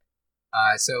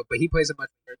 But he plays a much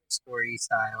more scory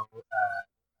style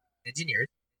engineer,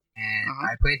 and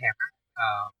I played Hammer,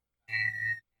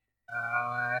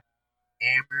 and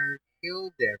Hammer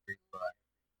killed everybody,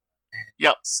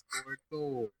 and scored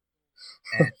goals.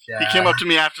 And, he came up to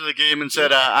me after the game and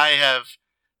said, I have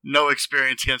no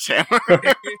experience against Hammer.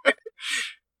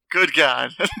 Good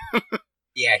God.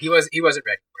 Yeah, he wasn't ready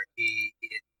for it. He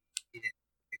didn't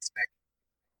expect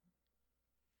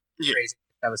crazy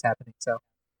that was happening. So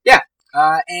yeah,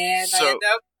 and I ended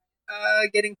up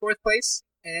getting 4th place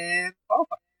and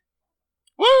qualified.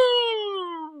 Woo!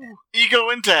 Yeah. Ego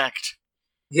intact.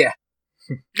 Yeah.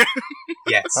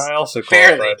 Yes. I also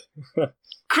qualified.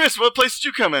 Chris, what place did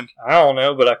you come in? I don't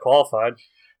know, but I qualified.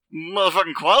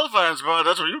 Motherfucking qualified, bro.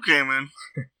 That's where you came in.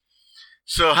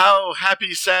 So how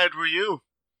happy, sad were you?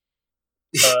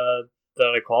 That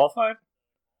I qualified?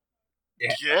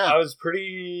 Yeah. I was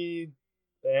pretty...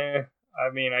 I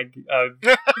mean, I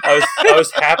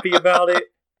was happy about it,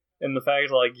 and the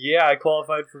fact I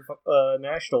qualified for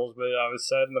nationals, but I was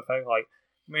sad in the fact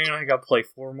man, I got to play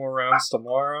 4 more rounds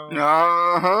tomorrow.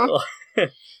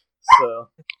 So,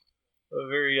 a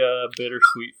very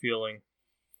bittersweet feeling.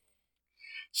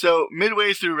 So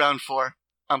midway through round 4,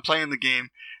 I'm playing the game,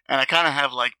 and I kind of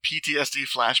have PTSD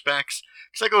flashbacks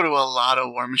because I go to a lot of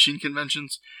War Machine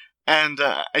conventions. And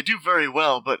I do very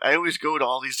well, but I always go to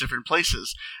all these different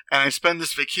places. And I spend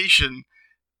this vacation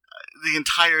the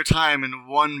entire time in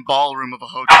one ballroom of a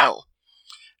hotel.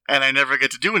 And I never get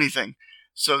to do anything.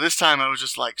 So this time I was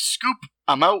just scoop,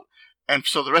 I'm out. And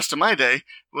so the rest of my day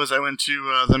was I went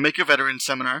to the Make a Veteran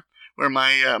seminar, where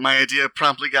my idea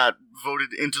promptly got voted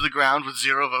into the ground with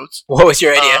 0 votes. What was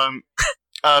your idea?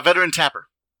 Veteran Tapper.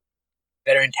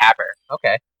 Veteran Tapper.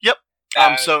 Okay. Yep.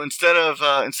 So instead of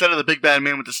the big bad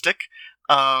man with the stick,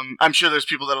 I'm sure there's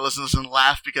people that'll listen to this and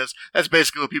laugh because that's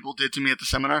basically what people did to me at the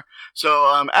seminar. So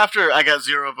after I got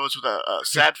 0 votes with a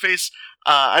sad face,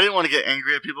 I didn't want to get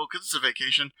angry at people because it's a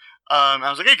vacation. I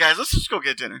was like, hey guys, let's just go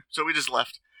get dinner. So we just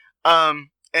left. And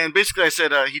basically I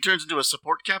said he turns into a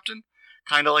support captain,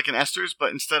 kind of like an Esther's,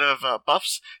 but instead of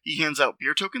buffs, he hands out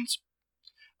beer tokens.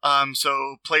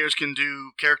 So players can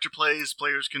do character plays,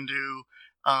 players can do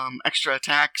extra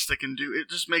attacks. They can do. It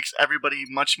just makes everybody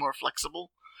much more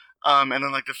flexible. And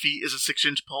then like the feat is a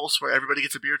 6-inch pulse where everybody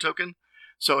gets a beer token.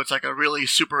 So it's like a really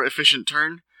super efficient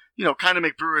turn. Kind of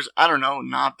make brewers, I don't know,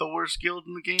 not the worst guild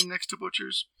in the game next to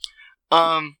butchers.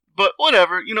 But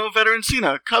whatever, veteran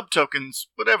Cena, cub tokens,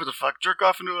 whatever the fuck, jerk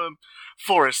off into a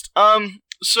forest.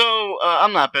 So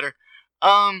I'm not bitter.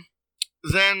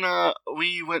 Then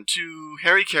we went to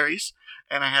Harry Carey's,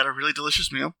 and I had a really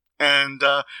delicious meal, and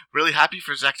really happy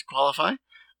for Zach to qualify.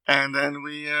 And then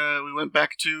we went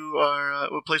back to our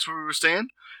place where we were staying,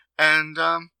 and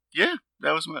yeah,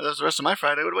 that was the rest of my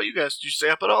Friday. What about you guys? Did you stay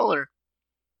up at all, or?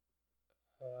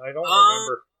 I don't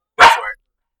remember. Go for it.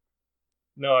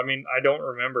 No, I mean, I don't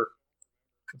remember.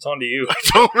 It's on to you. I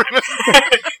don't remember.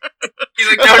 He's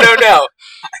like, no.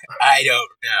 I don't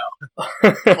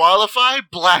know. Qualify,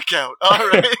 blackout. All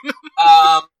right.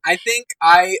 I think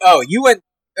you went,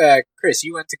 Chris,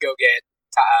 you went to go get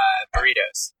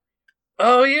burritos.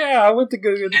 Oh, yeah, I went to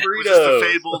go get the Was burritos. this the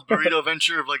fabled burrito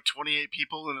venture of like 28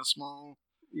 people in a small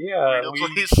Yeah, burrito we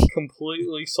place?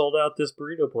 completely sold out this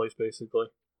burrito place, basically.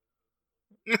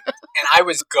 And I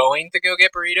was going to go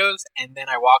get burritos, and then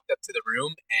I walked up to the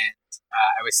room, and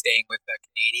I was staying with a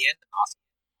Canadian, awesome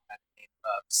by the name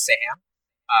of Sam,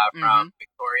 from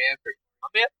Victoria, British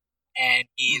Columbia, and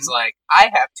he's like, I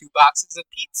have 2 boxes of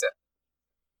pizza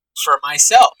for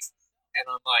myself. And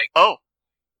I'm like, oh,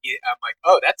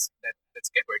 that's good.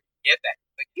 Where did you get that?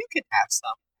 He's like, you can have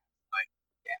some. I'm like,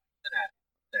 yeah, I'm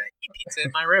gonna eat pizza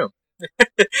in my room.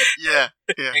 Yeah.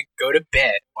 And go to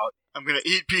bed. Well, I'm gonna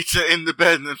eat pizza in the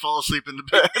bed and then fall asleep in the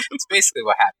bed. it's basically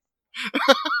what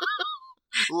happened.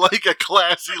 Like a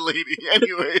classy lady.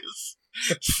 Anyways,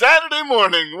 Saturday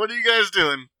morning, what are you guys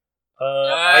doing?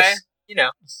 National.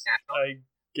 I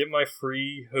get my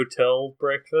free hotel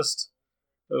breakfast.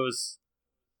 It was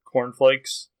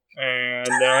cornflakes, and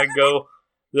then I go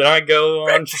on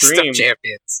Breakfast of stream.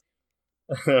 champions.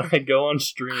 I go on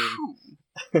stream.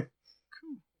 Cool.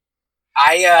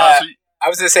 I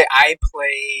was gonna say I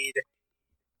played.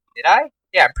 Did I?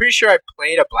 Yeah, I'm pretty sure I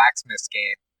played a blacksmith's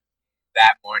game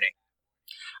that morning.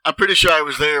 I'm pretty sure I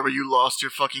was there where you lost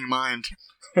your fucking mind.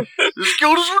 This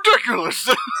guild is ridiculous.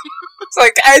 It's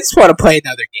like I just want to play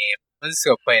another game. Let's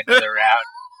go play another round.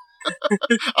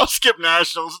 I'll skip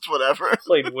nationals. It's whatever.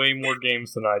 Played way more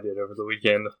games than I did over the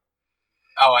weekend.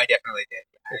 Oh, I definitely did.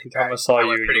 Every time I saw I you,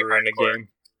 went pretty you were in a hardcore. game.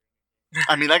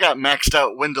 I mean, I got maxed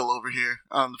out Wendell over here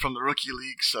from the rookie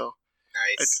league, so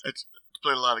Nice. I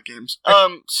played a lot of games.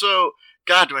 So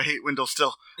God, do I hate Wendell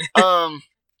still?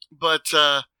 But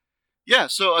yeah.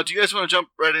 So do you guys want to jump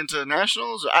right into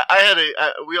nationals?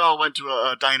 We all went to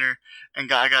a diner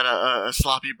and I got a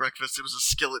sloppy breakfast. It was a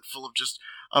skillet full of just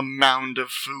a mound of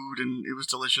food, and it was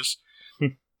delicious.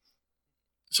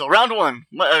 So round 1,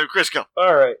 Chris, go.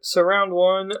 All right, so round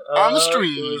 1 On the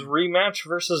stream. It was rematch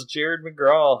versus Jared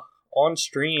McGraw on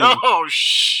stream. Oh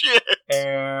shit!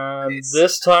 And Nice.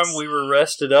 this time we were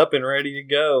rested up and ready to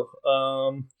go.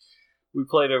 We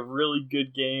played a really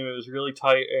good game. It was really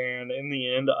tight, and in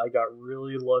the end, I got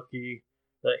really lucky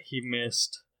that he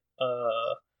missed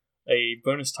a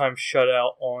bonus time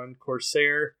shutout on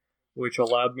Corsair, which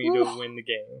allowed me to win the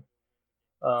game.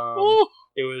 Ooh.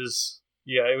 It was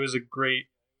a great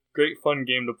fun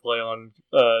game to play on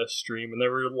stream, and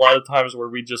there were a lot of times where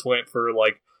we just went for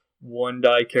like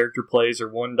 1-die character plays or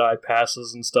 1-die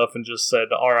passes and stuff, and just said,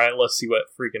 "All right, let's see what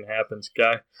freaking happens,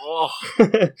 guy." Oh,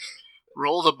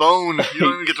 roll the bone. You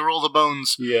don't even get to roll the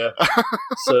bones. Yeah.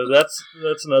 So that's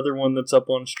another one that's up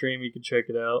on stream. You can check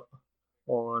it out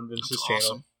on Vince's That's channel.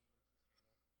 awesome.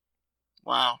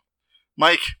 Wow,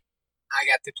 Mike. I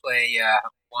got to play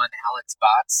one Alex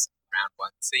Bots round 1,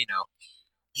 so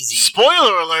easy.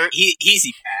 Spoiler alert.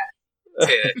 Easy path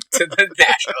to the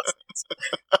nationals.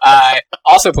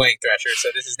 Also playing Thresher, so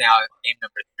this is now game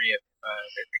number 3 of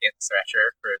against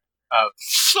Thresher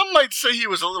Some might say he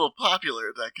was a little popular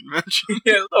at that convention.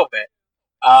 a little bit.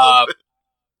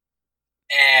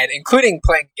 And including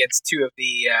playing against 2 of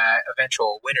the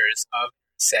eventual winners of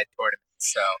said tournament.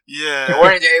 So Yeah.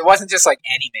 it wasn't just like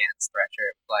any man's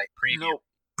Thresher, it was like premium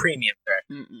Thresher.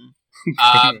 Mm-mm.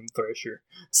 Thresher.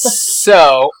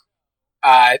 So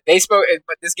they spoke,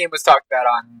 but this game was talked about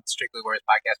on Strictly Warriors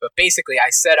podcast. But basically,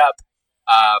 I set up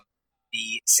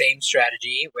the same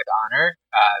strategy with Honor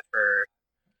for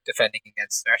defending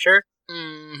against Thresher,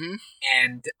 Mm-hmm.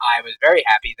 and I was very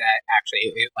happy that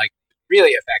actually it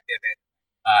really effective. And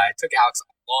it took Alex a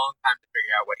long time to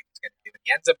figure out what he was going to do, and he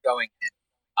ends up going in,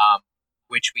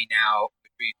 which we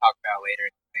talk about later.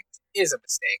 And things is a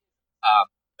mistake.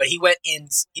 But he went in.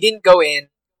 He didn't go in.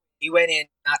 He went in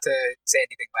not to say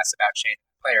anything less about Shane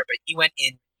as a player, but he went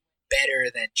in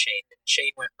better than Shane.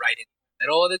 Shane went right in the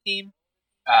middle of the team.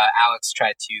 Alex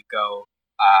tried to go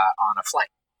on a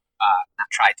flank. Not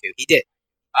tried to, he did.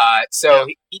 So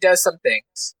he does some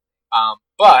things,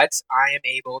 but I am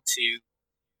able to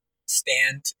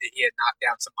stand. He had knocked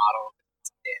down some models,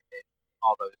 and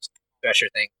all those Thresher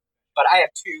things. But I have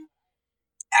two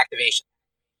activations,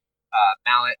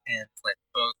 Mallet and Flint,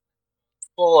 both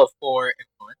full of 4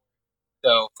 influence.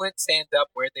 So Flint stands up,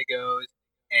 where they goes,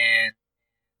 and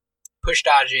push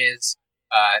dodges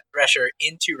Thresher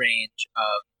into range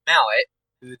of Mallet,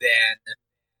 who then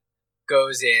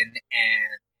goes in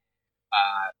and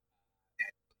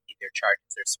either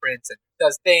charges or sprints and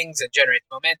does things and generates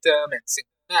momentum and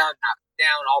singles them out, knocks them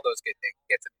down, all those good things.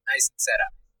 Gets them nice and set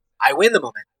up. I win the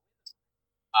momentum.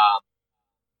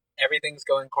 Everything's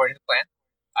going according to plan.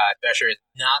 Thresher is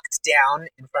knocked down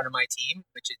in front of my team,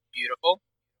 which is beautiful.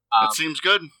 That seems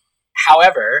good.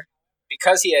 However,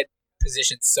 because he had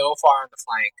positioned so far on the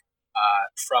flank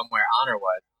from where Honor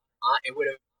was, it would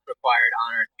have required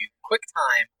Honor to quick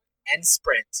time and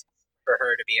sprint for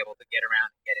her to be able to get around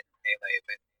and get into melee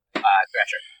with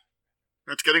Thresher.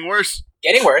 That's getting worse.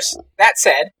 Getting worse. That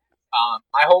said,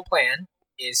 my whole plan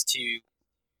is to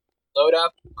load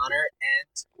up Honor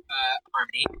and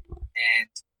Harmony and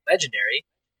Legendary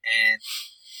and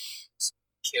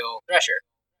kill Thresher.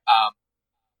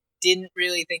 Didn't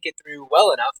really think it through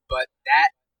well enough, but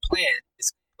that plan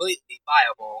is completely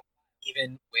viable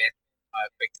even with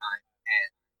quick time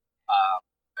and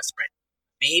a sprint.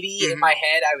 Maybe in my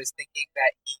head I was thinking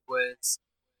that he was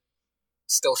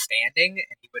still standing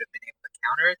and he would have been able to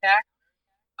counterattack,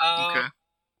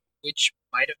 which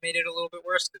might have made it a little bit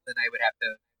worse because then I would have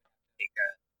to take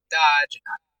a dodge and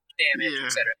not damage,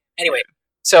 etc. Anyway,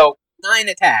 so 9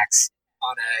 attacks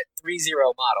on a 3-0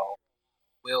 model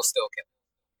will still kill.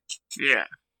 Yeah.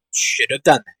 Should have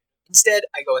done that. Instead,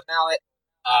 I go with Mallet,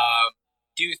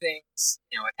 do things,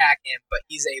 attack him, but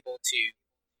he's able to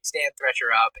stand Thresher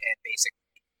up and basically,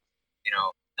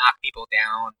 knock people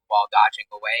down while dodging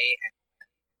away and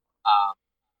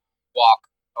walk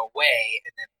away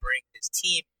and then bring his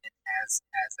team in as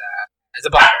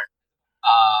a buffer.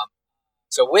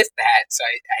 So with that,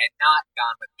 I had not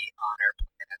gone with the Honor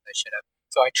plan as I should have.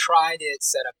 So I tried to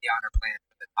set up the Honor plan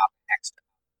for the top extra,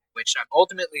 which I'm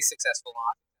ultimately successful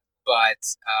on, but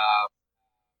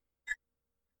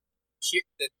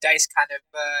the dice kind of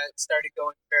started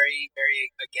going very,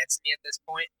 very against me at this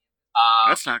point.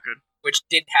 That's not good. Which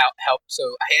didn't help.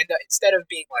 So I instead of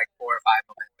being like 4 or 5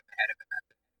 momentum ahead of him at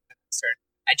the turn,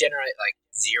 I generate like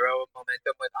 0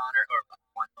 momentum with Honor or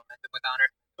 1 momentum with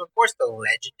Honor. So of course the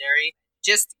Legendary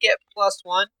just to get +1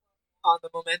 on the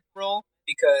momentum roll,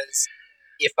 because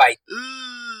if I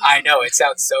know it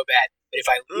sounds so bad, but if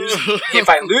I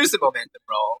lose the momentum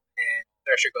roll and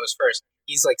Thresher goes first,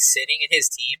 he's like sitting in his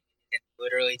team and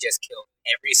literally just killed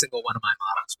every single one of my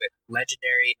models with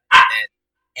Legendary, and then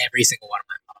every single one of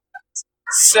my models dies.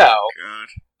 So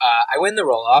I win the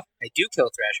roll off. I do kill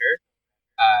Thresher,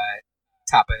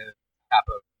 top of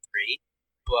 3,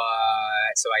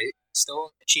 but so I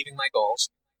still achieving my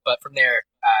goals. But from there,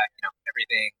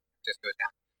 everything just goes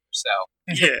down. So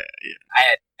I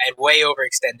had way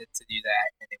overextended to do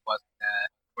that, and it wasn't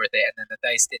worth it. And then the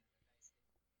dice didn't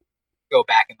go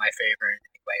back in my favor in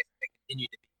any way. They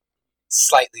continued to be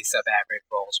slightly sub-average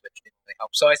rolls, which didn't really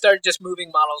help. So I started just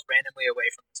moving models randomly away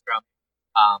from the scrum,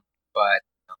 but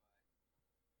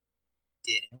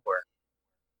didn't work.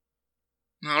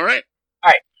 All right.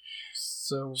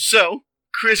 So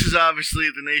Chris is obviously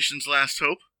the nation's last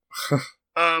hope.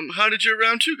 How did your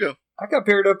round 2 go? I got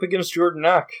paired up against Jordan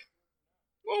Knock.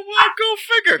 Well, go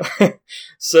figure.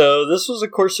 So this was a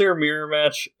Corsair mirror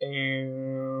match,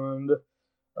 and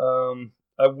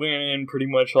I went in pretty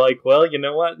much like, well, you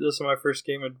know what? This is my first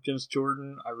game against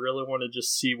Jordan. I really want to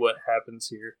just see what happens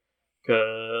here,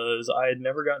 because I had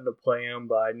never gotten to play him,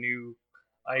 but I knew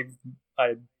I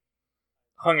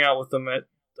hung out with him at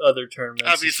other tournaments.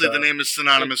 Obviously, the name is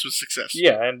synonymous with success.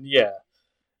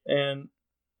 And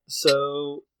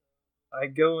so I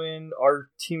go in. Our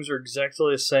teams are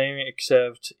exactly the same,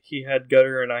 except he had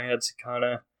Gutter and I had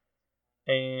Sakana,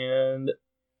 and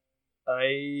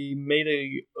I made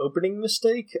a opening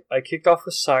mistake. I kicked off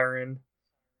with Siren.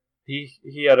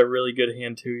 He had a really good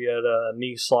hand too. He had a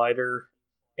knee slider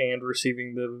and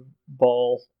receiving the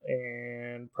ball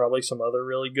and probably some other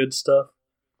really good stuff.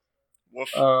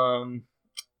 Woof.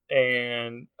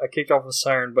 And I kicked off with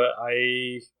Siren, but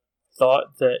I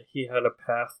thought that he had a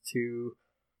path to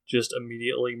just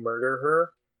immediately murder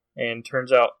her, and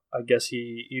turns out I guess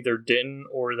he either didn't,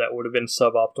 or that would have been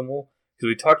suboptimal, because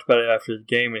we talked about it after the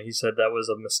game and he said that was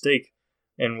a mistake,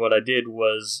 And what I did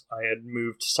was I had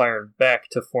moved Siren back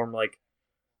to form like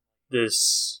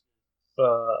this.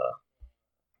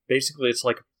 Basically, it's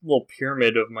like a little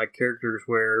pyramid of my characters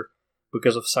where,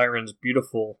 because of Siren's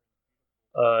beautiful,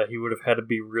 he would have had to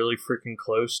be really freaking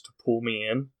close to pull me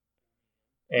in.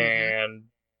 And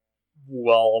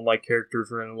while all my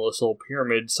characters were in this little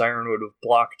pyramid, Siren would have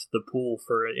blocked the pull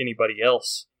for anybody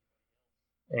else.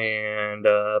 And,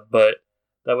 but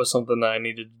that was something that I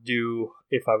needed to do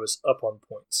if I was up on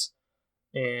points.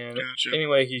 And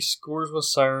anyway, he scores with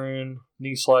Siren,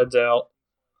 knee slides out,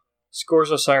 scores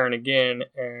with Siren again,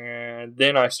 and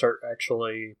then I start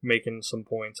actually making some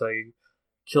points. I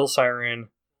kill Siren,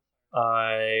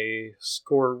 I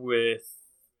score with,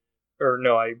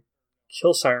 I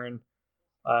kill Siren,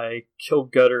 I kill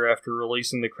Gutter after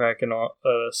releasing the Kraken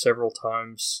several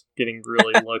times, getting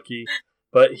really lucky.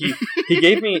 But he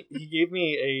gave me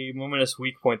a momentous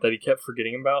weak point that he kept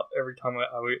forgetting about every time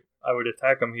I would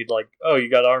attack him. He'd like, oh, you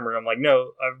got armor. I'm like,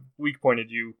 no, I've weak pointed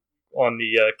you on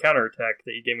the counterattack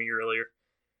that you gave me earlier.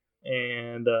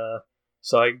 And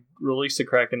so I release the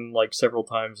Kraken like several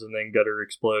times, and then Gutter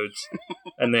explodes,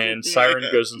 and then Siren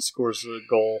goes and scores the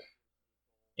goal.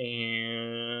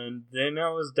 And then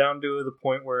I was down to the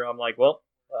point where I'm like, well,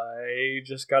 I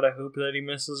just gotta hope that he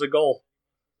misses a goal,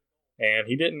 and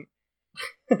he didn't.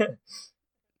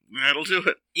 That'll do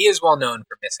it. He is well known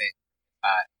for missing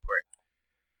work.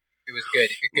 It was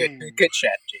good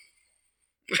strategy.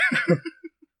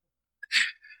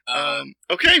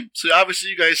 Okay, so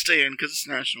obviously you guys stay in because it's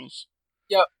nationals.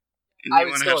 Yep. And you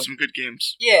want to have some good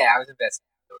games. Yeah, I was invested.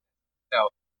 So,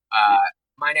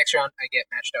 my next round, I get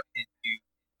matched up into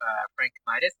Frank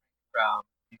Midas from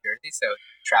New Jersey. So,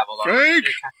 travel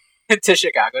to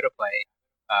Chicago to play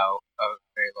a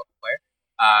very local player.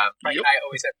 Frank and I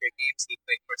always have great games. He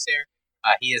played Corsair.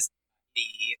 He is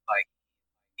the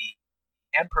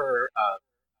emperor of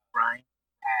grind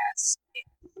ass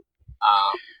games.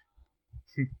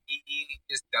 He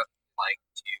just doesn't like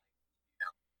to,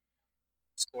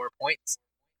 score points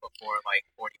before like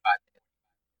 45 minutes.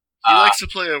 He likes to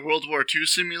play a World War II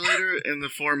simulator in the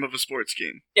form of a sports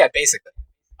game. Yeah, basically.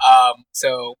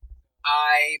 So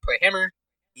I play Hammer.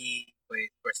 He plays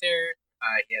Corsair.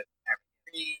 He has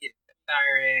Average 3,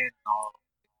 Siren, all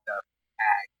stuff,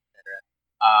 Tag, etc.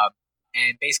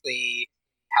 And basically,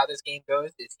 how this game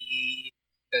goes is he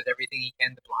does everything he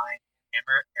can to blind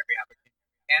Hammer every opportunity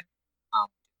he can.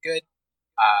 Good.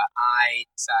 I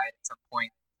decide at some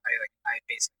point, I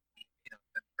basically,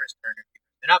 spend the first turn or two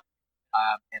up,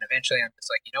 and eventually I'm just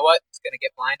like, you know what? It's gonna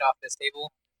get blind off this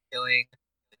table, killing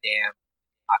the damn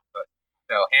octopus.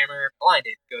 So Hammer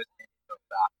blinded goes into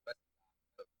the octopus.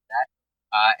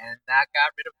 And that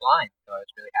got rid of blind, so I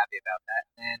was really happy about that.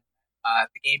 And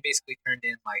the game basically turned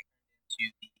in to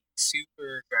the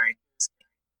super grinding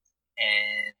scheme,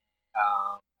 and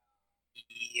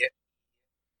he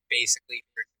basically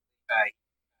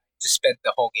just spent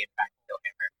the whole game trying to kill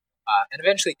Hammer, and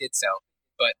eventually did so,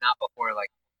 but not before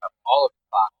all of the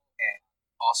clock, and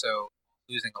also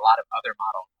losing a lot of other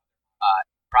models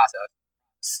process.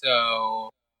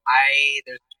 So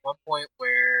there's one point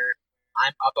where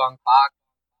I'm up on clock.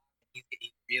 He's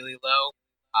really low.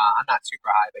 I'm not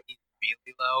super high, but he's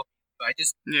really low. So I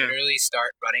just literally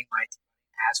start running my team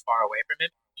as far away from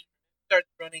him. He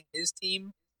starts running his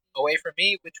team away from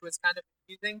me, which was kind of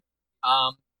confusing.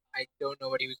 I don't know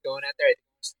what he was going at there. I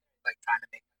think he was trying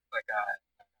to make a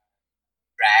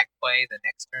drag play the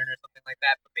next turn or something like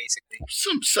that. But basically,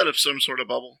 set up some sort of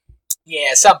bubble.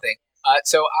 Yeah, something.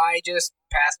 So I just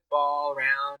pass the ball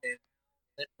around, and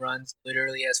it runs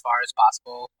literally as far as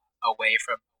possible away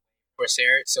from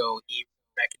Corsair, so he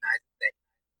recognizes that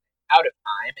he's out of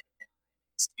time and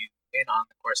needs to win on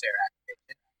the Corsair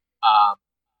activation,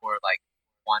 or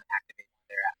one activation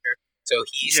thereafter. So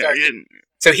he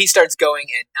starts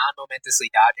going and non-momentously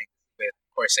dodging with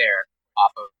Corsair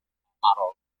off of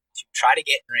model to try to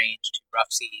get in range to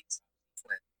rough seeds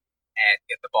Flint and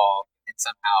get the ball and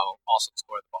somehow also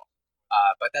score the ball.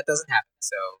 But that doesn't happen.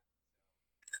 So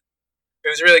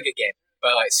it was a really good game,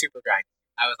 but super grinding.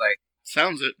 I was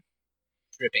sounds it.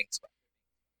 Dripping sweat.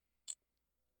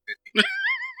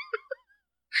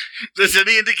 If there's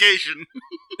any indication,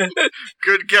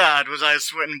 good God, was I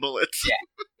sweating bullets. Yeah.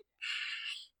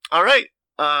 All right,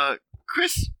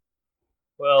 Chris.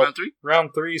 Well,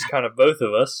 round 3 is kind of both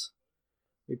of us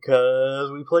because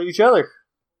we played each other.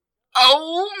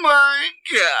 Oh my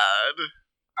God!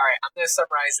 All right, I'm gonna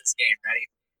summarize this game. Ready?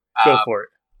 Go for it.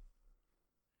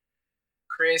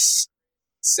 Chris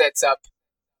sets up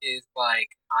is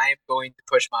I'm going to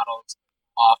push models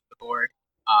off the board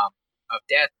of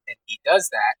death, and he does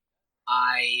that.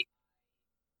 I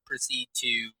proceed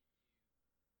to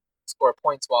score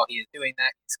points while he is doing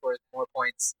that. He scores more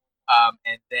points,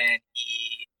 and then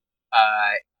he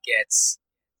gets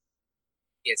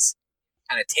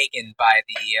kind of taken by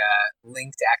the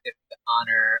linked active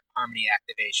honor harmony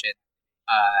activation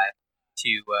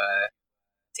to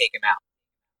take him out.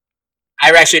 I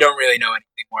actually don't really know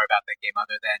anything more about that game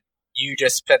other than you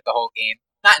just spent the whole game,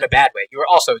 not in a bad way. You were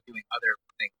also doing other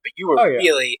things, but you were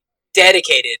really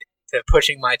dedicated to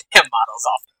pushing my damn models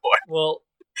off the board. Well,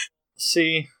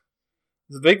 see,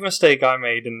 the big mistake I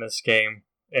made in this game,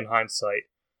 in hindsight,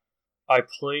 I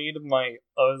played my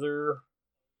other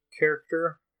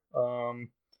character,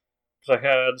 because I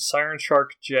had Siren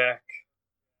Shark Jack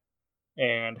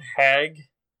and Hag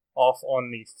off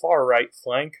on the far right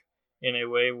flank in a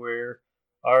way where,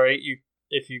 alright,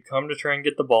 if you come to try and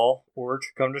get the ball, or to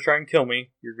come to try and kill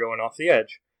me, you're going off the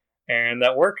edge. And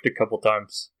that worked a couple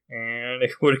times. And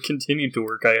it would have continued to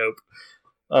work, I hope.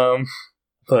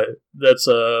 But that's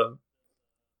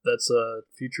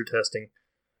future testing.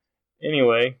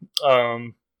 Anyway,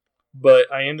 but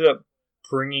I ended up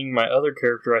bringing my other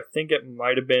character. I think it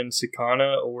might have been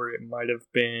Sakana, or it might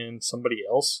have been somebody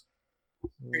else,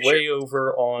 way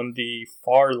over on the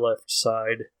far left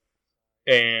side,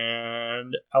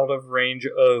 and out of range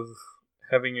of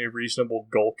having a reasonable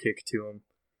goal kick to him.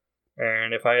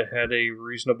 And if I had had a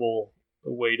reasonable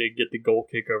way to get the goal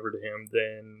kick over to him,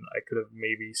 then I could have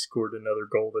maybe scored another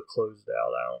goal to close it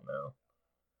out. I don't know.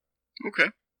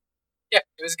 Okay. Yeah,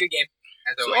 it was a good game.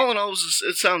 So all in all,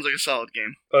 it sounds like a solid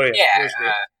game. Oh yeah, yeah. it was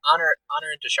great. Honor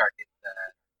into Shark is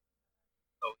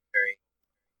both very,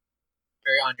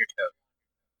 very on your toes.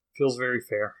 Feels very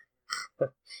fair.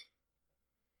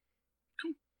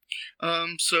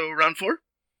 So round 4.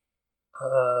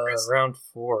 Round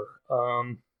 4.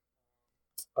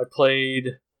 I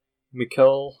played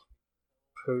Mikel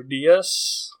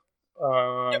Podius. He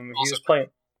was playing.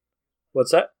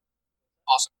 What's that?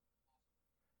 Awesome.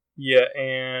 Yeah,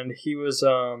 and he was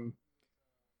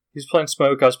playing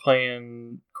Smoke. I was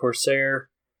playing Corsair,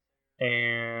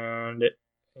 and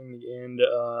in the end,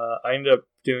 I ended up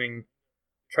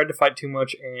tried to fight too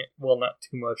much, and well, not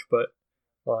too much, but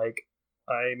like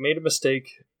I made a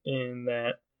mistake in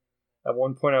that. At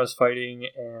one point, I was fighting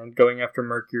and going after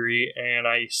Mercury, and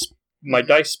my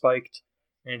dice spiked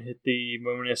and hit the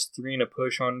Momentous 3 in a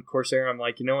push on Corsair. I'm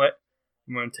like, you know what?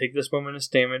 I'm going to take this Momentous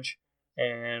damage,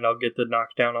 and I'll get the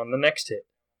knockdown on the next hit.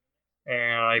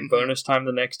 And I bonus time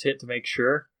the next hit to make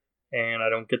sure, and I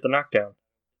don't get the knockdown.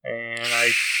 And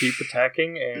I keep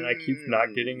attacking, and I keep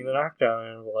not getting the knockdown.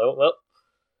 And well.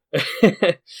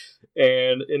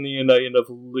 And in the end, I end up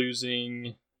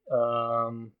losing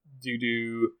due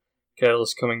to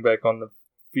Catalyst coming back on the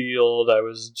field. I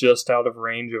was just out of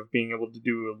range of being able to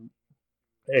do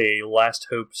a Last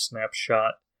Hope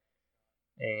snapshot,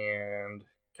 and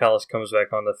Catalyst comes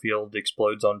back on the field,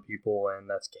 explodes on people, and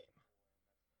that's game.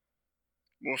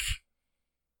 Woof.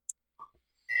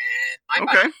 And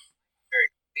okay. Very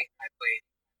quickly, I played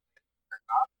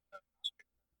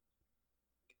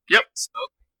Yep.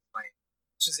 Smoke,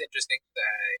 which is interesting. He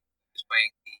was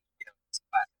playing the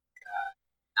classic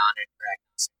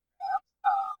non-interactive style.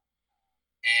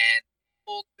 And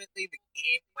ultimately, the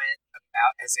game went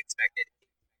about as expected.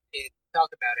 It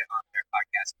talked about it on their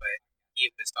podcast, but he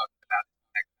was talking about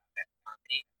that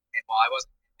harmony. And while I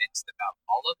wasn't convinced about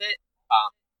all of it,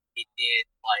 it did,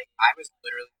 I was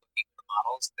literally looking for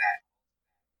models that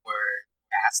were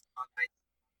fast on my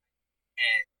team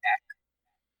and that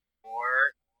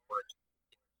or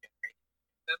generate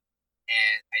them.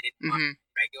 And I didn't want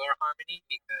regular harmony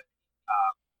because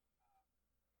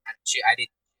I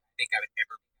didn't think I would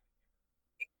ever be.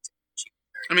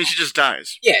 She just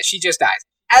dies. Yeah, she just dies.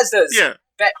 As does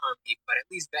Vet Harmony, but at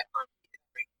least Vet Harmony did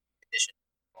bring condition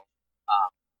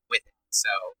with it. So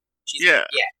she's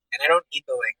and I don't need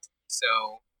the link,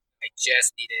 so I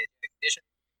just needed the condition.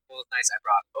 It was nice. I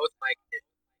brought both my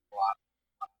conditions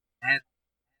and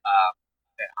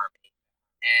Vet Harmony,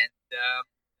 and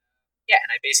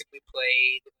and I basically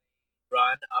played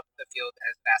run up the field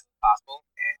as fast as possible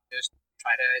and just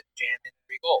try to jam in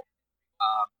 3 goals.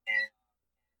 And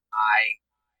I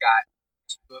got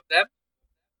 2 of them.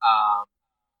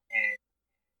 And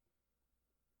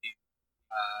is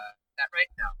that right?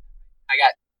 No. I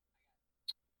got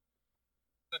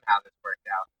somehow this worked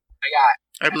out.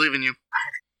 I believe in you.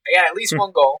 I got at least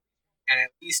 1 goal and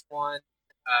at least 1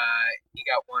 he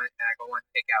got 1 and I got 1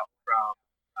 takeout from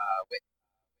Whitney.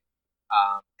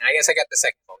 And I guess I got the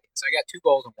second goal. So I got 2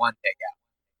 goals and 1 takeout.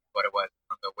 What it was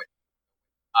from the Whitney.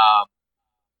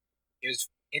 It was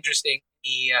interesting.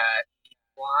 He has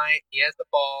the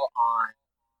ball on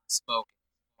Smoke.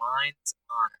 Lines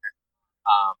Honor.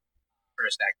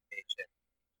 First activation.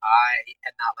 I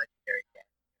had not legendary yet.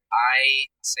 I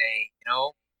say,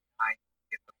 I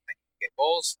need to get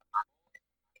goals. I'm not going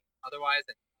to otherwise,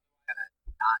 and I'm gonna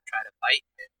not try to fight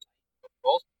and go for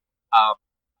goals.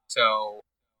 So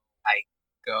I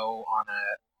go on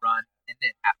a run and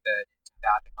then have to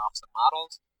dodging off some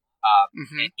models.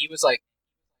 And he was like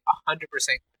 100%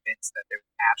 convinced that there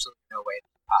was absolutely no way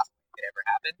this possibly could ever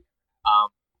happen.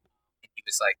 And he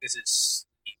was like, he's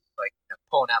like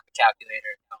pulling out the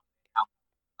calculator and telling me how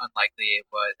unlikely it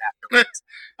was afterwards.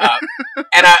 I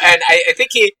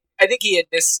think he had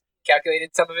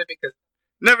miscalculated some of it because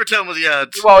never tell me the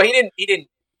odds. Well, he didn't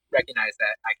recognize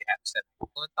that I could have 7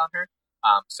 influence on her.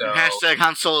 So hashtag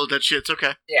Han Solo that shit. It's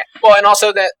okay. Yeah. Well, and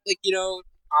also that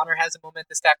Honor has a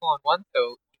momentous tackle on 1,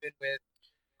 so even with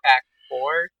pack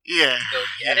 4, yeah, still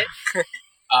get it.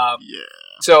 Yeah.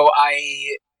 So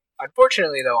I,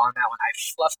 unfortunately though, on that one, I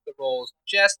fluffed the rolls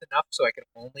just enough so I could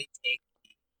only take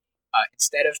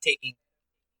instead of taking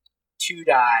 2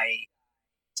 die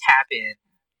tap in,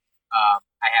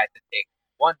 I had to take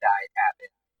 1 die tap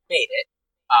in. Made it.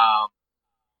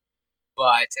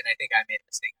 But and I think I made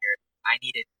a mistake here. I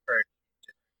needed her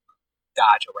to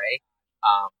dodge away.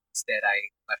 Instead,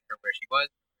 I left her where she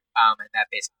was, and that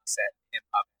basically set him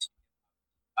up to.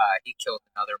 He killed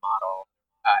another model,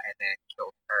 and then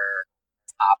killed her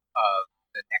top of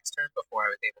the next turn before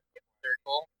I was able to get the 3rd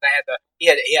goal. He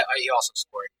also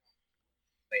scored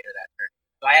later that turn,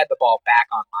 so I had the ball back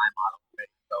on my model,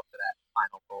 ready to go for that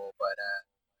final goal. But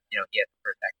he had the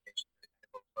first activation to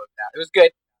close it out. It was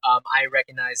good. I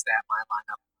recognized that my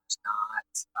lineup was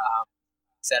not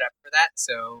set up for that,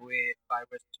 so if I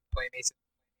was to play Mason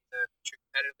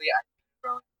competitively, I'd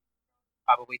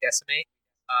probably decimate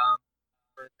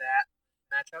for that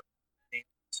matchup. Maybe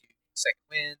 2 second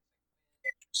win,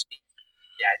 extra speed.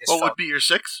 Yeah, what would be your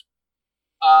 6?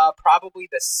 Probably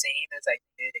the same as I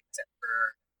did, except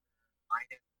for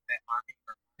minus that army.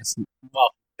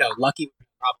 Well, no, Lucky would be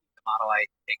probably the model I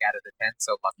take out of the 10.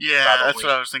 So Lucky. Yeah, probably, that's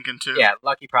what I was thinking too. Yeah,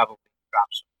 Lucky probably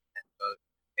drops and goes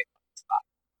pick up the spot.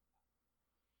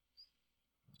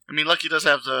 I mean, Lucky does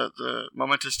have the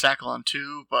momentous tackle on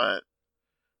 2, but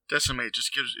Decimate it's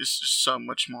just so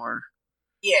much more.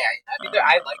 Yeah, I mean,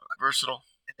 I like Lucky, versatile,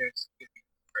 and there's good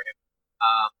reasons for him.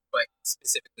 But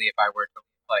specifically, if I were to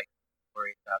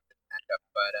worry about this matchup,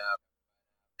 but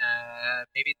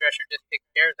maybe Thresher just takes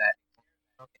care of that.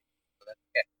 Okay, so that's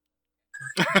okay.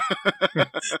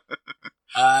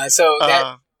 So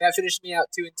that finished me out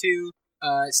 2-2.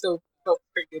 Still felt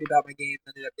pretty good about my game.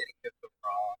 Ended up getting 5th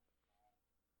overall.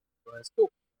 It was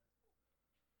cool.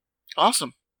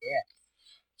 Awesome. Yeah.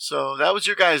 So that was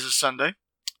your guys' Sunday.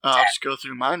 I'll just go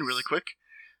through mine really quick.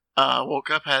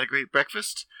 Woke up, had a great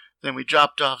breakfast. Then we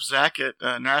dropped off Zach at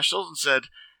Nationals and said,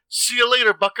 "See you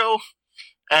later, bucko."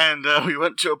 And we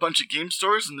went to a bunch of game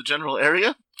stores in the general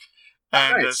area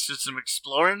and did some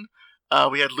exploring.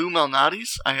 We had Lou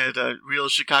Malnati's. I had real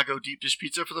Chicago deep dish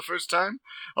pizza for the first time.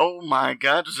 Oh my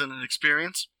God, it was an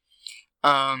experience.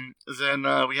 Then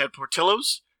we had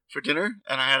Portillo's for dinner,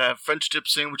 and I had a French dip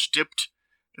sandwich dipped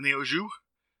in the au jus.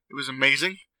 It was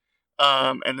amazing.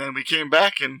 And then we came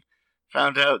back and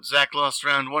found out Zach lost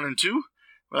round 1 and 2.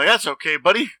 We're like, that's okay,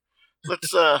 buddy.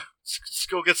 Let's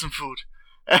go get some food.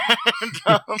 And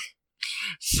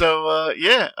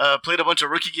played a bunch of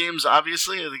rookie games.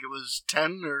 Obviously, I think it was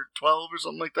 10 or 12 or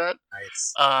something like that.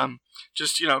 Nice.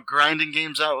 Just grinding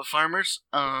games out with farmers.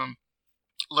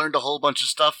 Learned a whole bunch of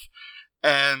stuff,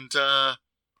 and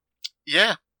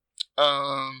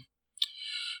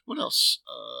what else?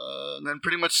 And then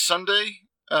pretty much Sunday.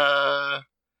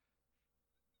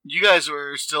 You guys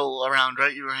were still around,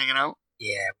 right? You were hanging out?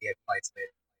 Yeah, we had flights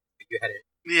later. You had it.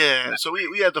 Yeah, so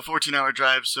we had the 14-hour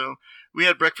drive, so we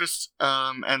had breakfast,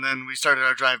 and then we started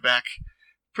our drive back,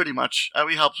 pretty much.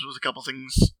 We helped with a couple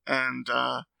things, and...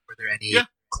 were there any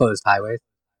closed highways?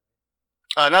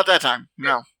 Not that time,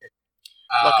 no.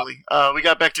 Luckily. We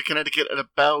got back to Connecticut at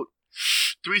about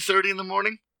 3:30 in the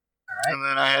morning, all right. And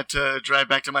then I had to drive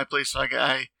back to my place, so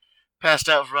I passed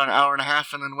out for about an hour and a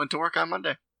half, and then went to work on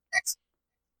Monday. Excellent.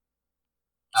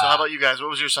 So how about you guys? What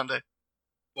was your Sunday?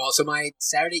 Well, so my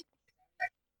Saturday,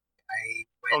 I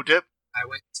went dip? I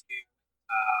went to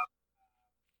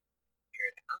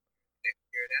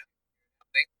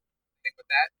something with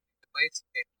that the place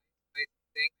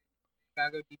thing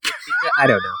Chicago deep dish pizza. I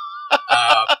don't know.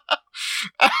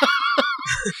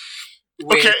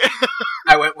 Okay.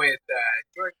 I went with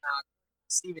Jordan Knox,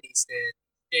 Stephen Easton,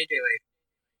 JJ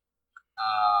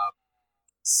Latham,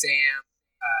 Sam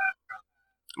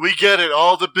from. We get it.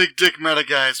 All the big dick meta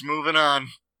guys. Moving on.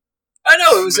 I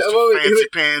know it was Mr. well, Fancy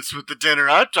Pants with the dinner.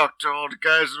 I talked to all the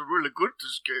guys that are really good at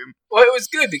this game. well, it was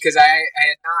good because I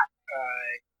had not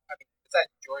I mean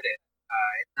besides Jordan,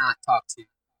 I had not talked to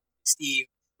Steve,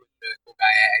 who's a really cool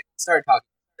guy. I started talking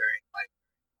to him during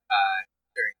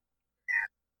during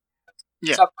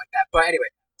Yeah. something like that. But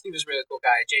anyway, Steve was a really cool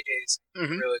guy. JJ's a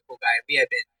Mhm. really cool guy. We had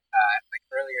been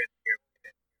earlier in the year we had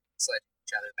been sledging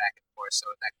each other back and forth, so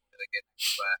it was actually really good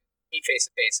to meet face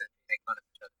to face and make fun of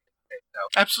each other. So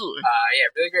Absolutely. yeah,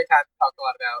 really great time to talk a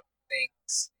lot about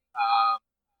things.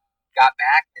 Got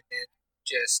back and then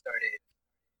just started.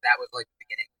 That was like the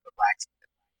beginning of the Black Season.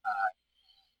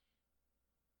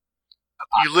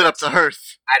 You lit up the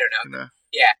hearth I don't know. in a,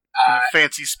 Yeah. in a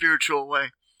fancy spiritual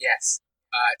way. Yes.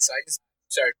 So I just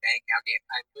started banging out games.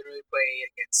 I literally played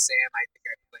against Sam. I think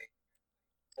I played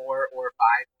 4 or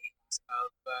 5 games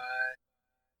of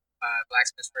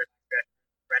Blacksmith's first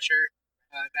Thresher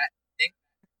that thing,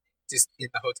 just in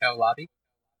the hotel lobby.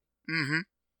 Mm-hmm.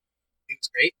 It was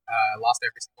great. Lost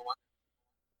every single one.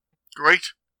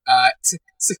 Great.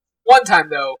 One time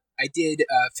though, I did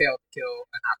fail to kill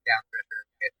a knockdown Thresher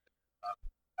with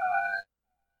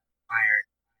iron.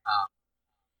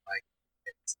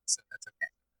 So that's okay.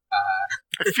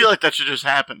 I feel like that should just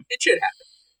happen. It should happen.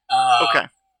 Okay.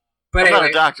 But I'm anyway, not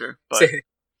a doctor, but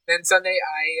then Sunday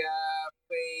I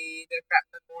played a crap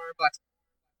ton more Blacksmith.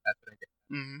 That's what I did.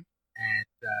 mm-hmm. And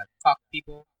talked to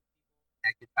people,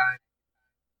 had a good time,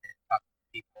 and talked to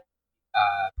people.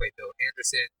 Played Bill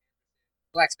Anderson,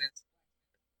 Blacksmith,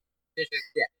 Dishes,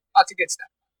 yeah, lots of good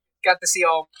stuff. Got to see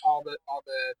all the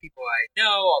people I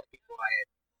know, all the people I had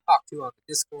talked to on the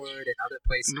Discord and other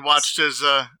places. And watched as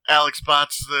Alex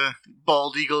Bots, the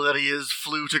bald eagle that he is,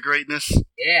 flew to greatness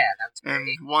Yeah, that was and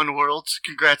great. won worlds.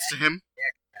 Congrats to him.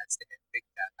 Yeah, congrats to him. Big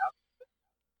shout out.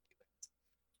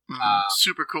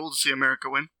 Super cool to see America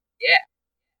win. Yeah.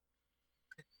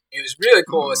 It was really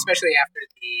cool, Mm. especially after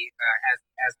the,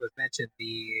 as was mentioned,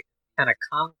 the kind of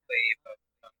conclave of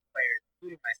players,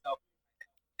 including myself,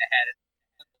 that had it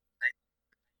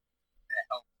that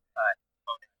helped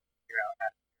opponents figure out how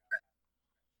to press.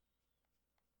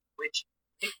 Which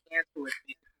I think the answer was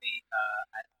basically,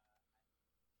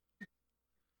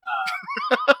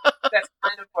 that's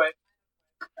kind of what,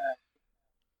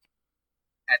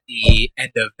 at the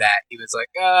end of that, he was like,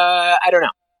 I don't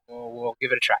know. We'll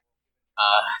give it a try.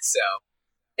 So,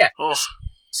 yeah, Oh,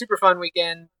 super fun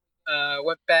weekend.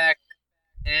 Went back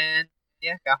and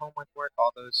yeah, got home, went to work,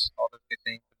 all those good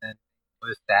things, and then it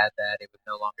was sad that it was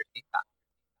no longer team time.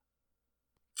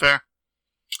 fair.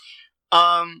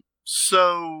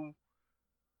 So,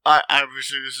 I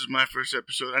obviously this is my first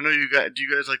episode. I know you guys. Do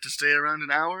you guys like to stay around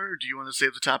an hour, or do you want to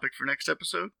save the topic for next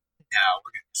episode? No,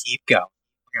 we're gonna keep going.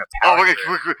 We're gonna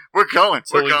Oh, power we're going.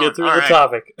 So We're we going. get through All the right.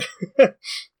 topic.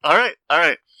 All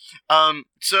right.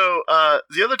 So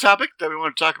the other topic that we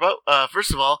want to talk about,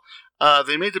 first of all,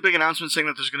 they made the big announcement saying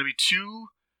that there's going to be 2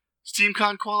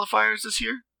 SteamCon qualifiers this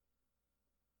year.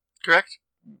 Correct?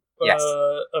 Yes.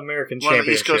 American One on the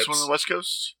Championships. East Coast, one on the West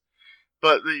Coast.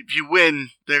 But if you win,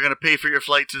 they're going to pay for your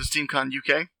flight to SteamCon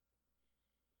UK.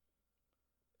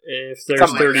 If there's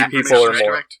Something like 30 that. people or Information is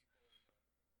more. correct?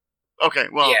 Okay,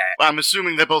 well, Yeah. I'm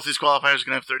assuming that both these qualifiers are going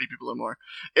to have 30 people or more.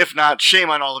 If not,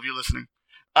 shame on all of you listening.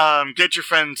 Get your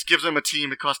friends, give them a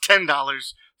team. It costs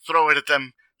 $10. Throw it at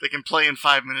them. They can play in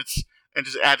 5 minutes and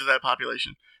just add to that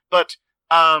population. But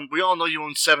we all know you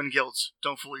own 7 guilds.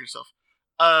 Don't fool yourself.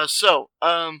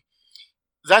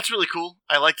 That's really cool.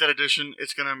 I like that addition.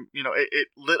 It's going to, it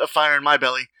lit a fire in my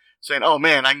belly saying, oh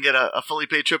man, I can get a fully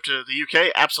paid trip to the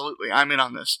UK? Absolutely. I'm in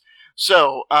on this.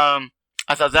 So, I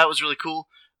thought that was really cool.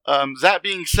 That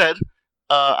being said,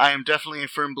 I am definitely a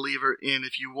firm believer in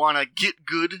if you want to get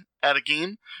good at a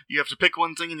game, you have to pick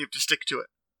one thing and you have to stick to it.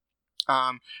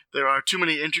 There are too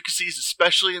many intricacies,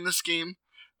 especially in this game,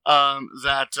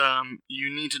 that you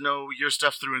need to know your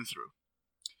stuff through and through.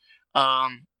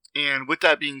 And with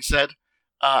that being said,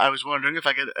 I was wondering if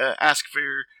I could ask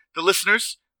for the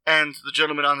listeners and the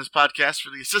gentlemen on this podcast for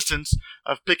the assistance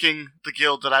of picking the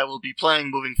guild that I will be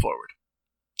playing moving forward.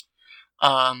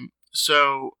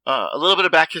 So a little bit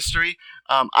of back history.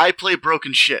 I play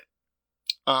broken shit.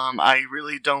 I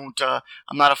really don't.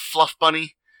 I'm not a fluff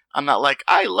bunny. I'm not like,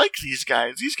 I like these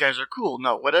guys. These guys are cool.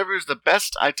 No, whatever is the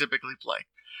best, I typically play.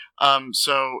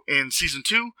 So in Season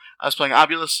 2, I was playing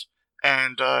Obulus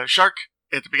and Shark.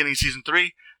 At the beginning of Season 3,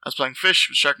 I was playing Fish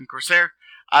with Shark and Corsair.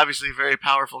 Obviously very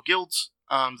powerful guilds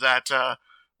that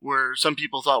were some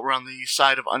people thought were on the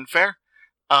side of unfair.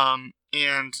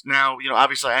 And now,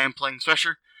 obviously I am playing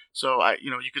Thresher. So,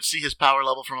 you could see his power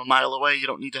level from a mile away. You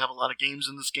don't need to have a lot of games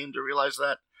in this game to realize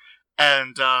that.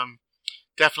 And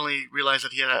definitely realized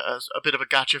that he had a bit of a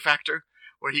gotcha factor,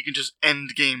 where he can just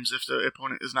end games if the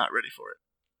opponent is not ready for it.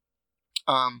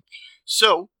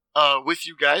 So, with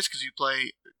you guys, because you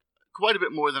play quite a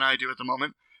bit more than I do at the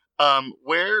moment,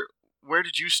 where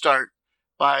did you start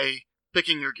by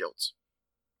picking your guilds?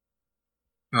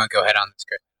 You want to go ahead on this,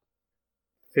 Chris?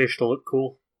 Fish to look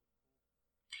cool.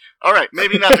 All right,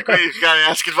 maybe not the greatest guy to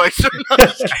ask advice. No,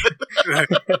 just kidding.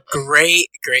 Great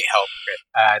help, Chris.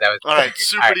 That was All right,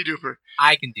 super duper.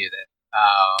 I can do this.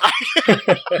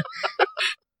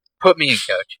 Put me in,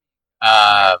 coach.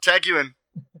 Tag you in.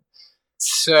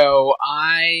 So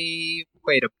I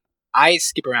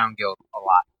skip around guild a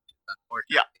lot,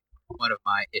 unfortunately. Yeah. One of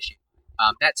my issues.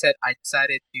 That said, I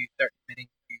decided to start committing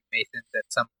to Masons at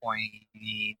some point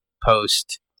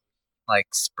post,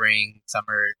 like spring,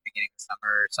 summer, beginning of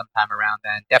summer, sometime around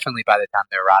then. Definitely by the time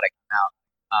the errata came out,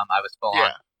 I was full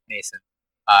on Mason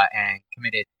and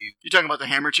committed to. You talking about the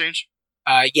hammer change?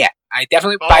 Yeah, I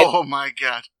definitely. Oh my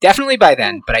god! Definitely by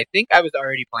then, but I think I was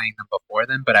already playing them before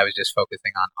then. But I was just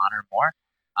focusing on honor more.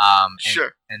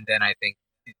 Sure. And then I think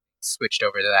it switched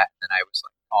over to that, and then I was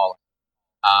like all in.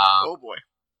 Oh boy.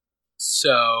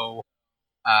 So,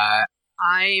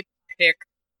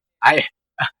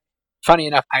 funny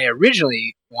enough, I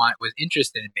originally was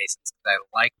interested in Masons because I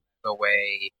liked the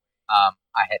way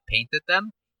I had painted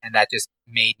them, and that just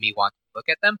made me want to look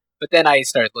at them. But then I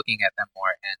started looking at them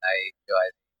more, and I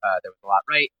realized there was a lot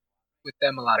right with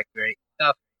them, a lot of great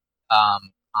stuff.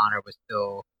 Honor was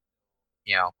still,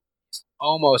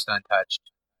 almost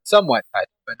untouched, somewhat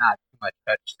touched, but not too much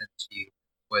touched since she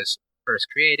was first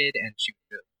created, and she was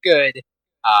really good.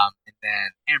 And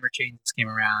then Hammer Changes came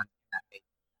around, and that made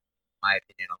my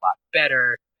opinion a lot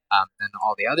better. Then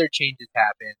all the other changes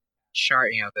happened.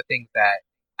 The things that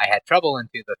I had trouble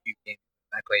into the few games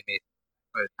I played Mason,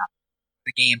 but not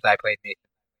the games I played Mason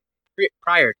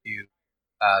prior to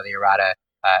the errata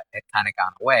had kind of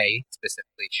gone away.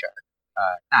 Specifically, Shark.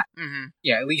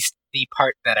 At least the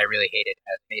part that I really hated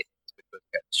as Masons, which was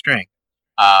Gut String.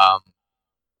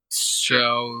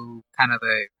 So kind of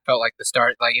felt like the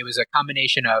start, like it was a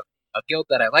combination of a guild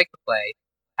that I liked to play,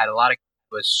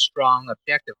 was strong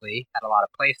objectively, had a lot of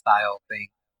play style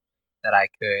things that I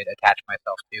could attach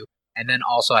myself to, and then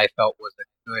also I felt was a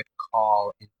good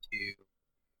call into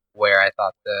where I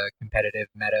thought the competitive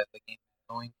meta of the game was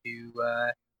going to,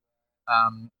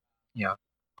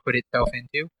 put itself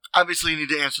into. Obviously, you need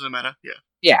to answer the meta. Yeah.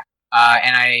 Yeah,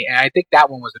 and I think that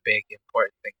one was a big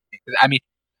important thing to me, because I mean,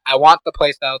 I want the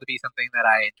playstyle to be something that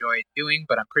I enjoy doing,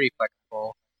 but I'm pretty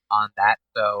flexible on that,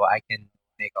 so I can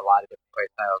make a lot of different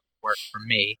playstyles work for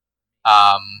me.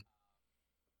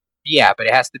 But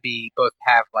it has to be both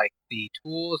have like the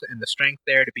tools and the strength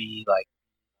there to be like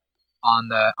on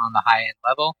the high end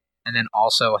level, and then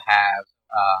also have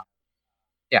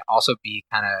also be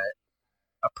kind of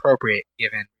appropriate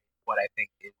given what I think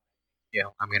is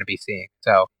I'm going to be seeing.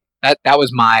 So that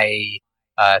was my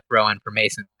throw in for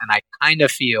Mason, and I kind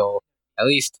of feel at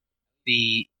least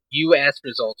the U.S.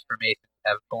 results for Mason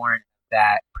have borne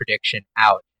that prediction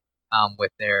out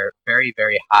with their very,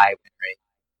 very high win rate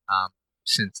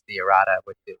since the errata,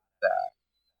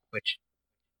 which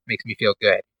makes me feel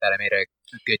good that I made a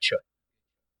good choice.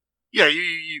 Yeah,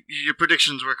 your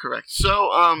predictions were correct. So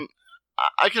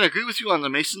I can agree with you on the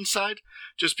Mason side,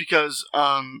 just because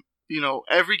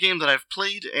every game that I've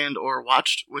played and or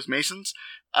watched with Masons,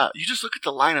 you just look at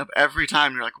the lineup every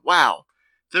time, you're like, wow,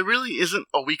 there really isn't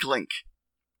a weak link.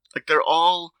 Like, they're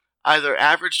all either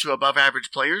average to above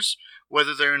average players,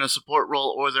 whether they're in a support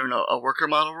role or they're in a worker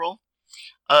model role.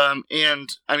 And,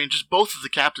 I mean, just both of the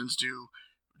captains do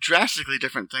drastically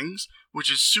different things,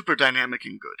 which is super dynamic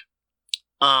and good.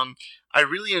 I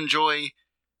really enjoy...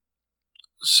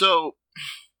 So,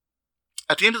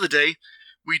 at the end of the day,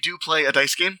 we do play a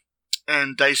dice game,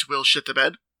 and dice will shit the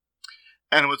bed.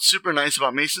 And what's super nice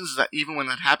about Masons is that even when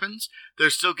that happens,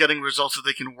 they're still getting results that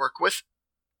they can work with.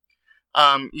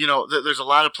 There's a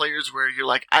lot of players where you're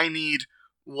like, I need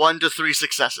 1 to 3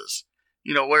 successes.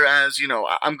 Whereas,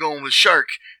 I'm going with Shark,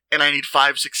 and I need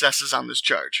 5 successes on this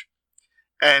charge.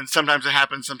 And sometimes it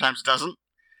happens, sometimes it doesn't.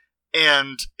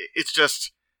 And it's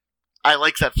just, I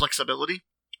like that flexibility.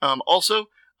 Also,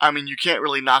 I mean, you can't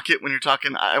really knock it when you're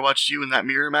talking. I watched you in that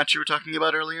mirror match you were talking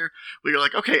about earlier, where you're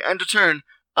like, okay, end of turn.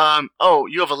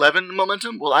 You have 11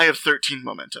 momentum? Well, I have 13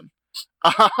 momentum.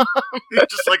 You're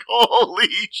just like, holy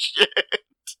shit.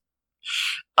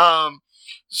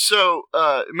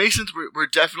 Masons were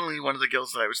definitely one of the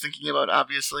guilds that I was thinking about,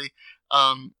 obviously.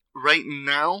 Right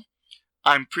now,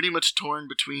 I'm pretty much torn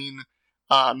between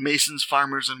Masons,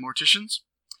 Farmers, and Morticians.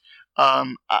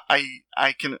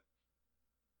 I can...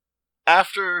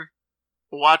 After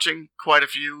watching quite a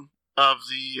few of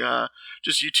the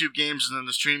just YouTube games and then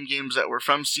the stream games that were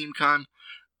from SteamCon.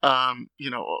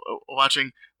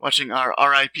 Watching our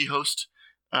RIP host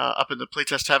up in the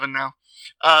playtest heaven now.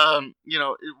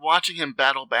 Watching him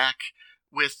battle back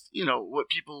with what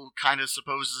people kind of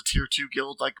suppose is a tier 2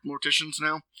 guild like Morticians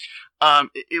now.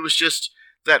 It was just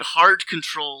that hard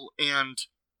control, and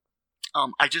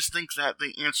I just think that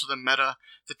they answer the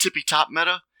tippy top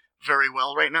meta very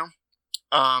well right now.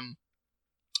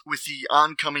 With the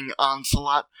oncoming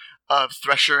onslaught of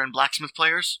Thresher and Blacksmith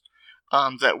players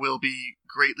that will be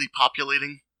greatly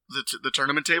populating the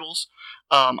tournament tables.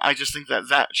 I just think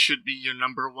that should be your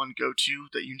number one go-to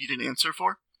that you need an answer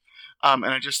for. And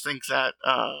I just think that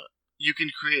you can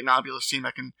create an Obulus team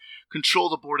that can control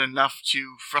the board enough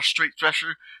to frustrate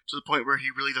Thresher to the point where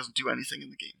he really doesn't do anything in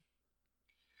the game.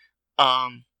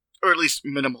 Or at least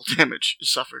minimal damage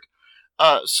is suffered.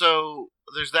 So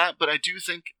there's that, but I do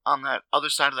think on that other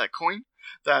side of that coin,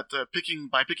 that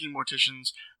by picking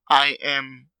Morticians, I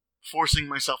am forcing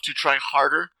myself to try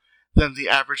harder than the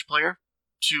average player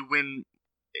to win.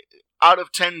 Out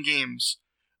of 10 games,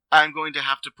 I'm going to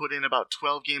have to put in about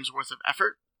 12 games worth of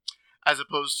effort, as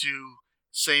opposed to,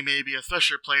 say, maybe a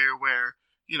Thresher player where,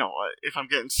 if I'm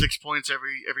getting 6 points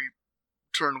every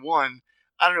turn 1,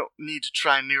 I don't need to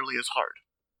try nearly as hard.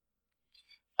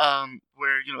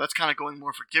 Where, that's kind of going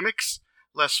more for gimmicks,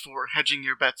 less for hedging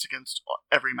your bets against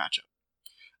every matchup.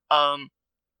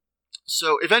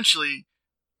 So eventually,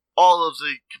 all of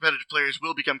the competitive players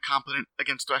will become competent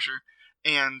against Thresher,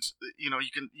 and you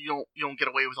don't get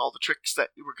away with all the tricks that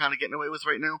we're kind of getting away with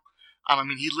right now.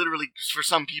 He literally, for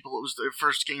some people, it was their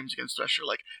first games against Thresher.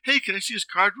 Like, hey, can I see his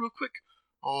card real quick?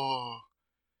 Oh,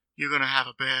 you're gonna have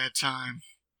a bad time.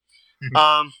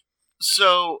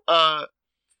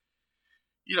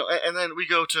 And then we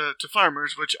go to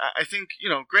Farmers, which I think,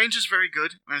 Grange is very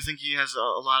good, and I think he has a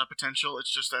lot of potential.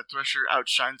 It's just that Thresher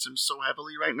outshines him so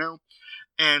heavily right now.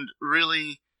 And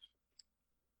really,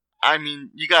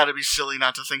 you gotta be silly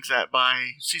not to think that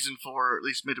by Season 4, or at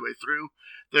least midway through,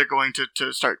 they're going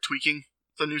to start tweaking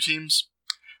the new teams.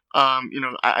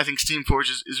 I think Steamforge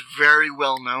is very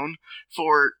well known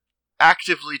for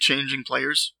actively changing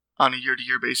players on a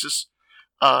year-to-year basis.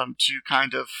 To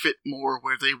kind of fit more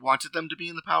where they wanted them to be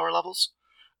in the power levels.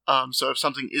 So if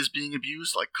something is being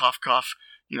abused, like cough,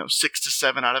 6 to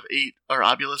 7 out of 8 are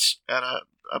Obulus at a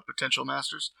potential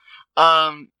Masters.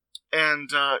 Clocking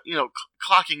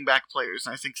back players.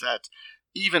 And I think that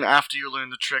even after you learn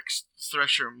the tricks,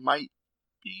 Thresher might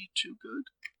be too good.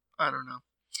 I don't know.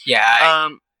 Yeah.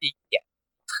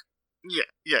 Yeah.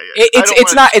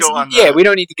 We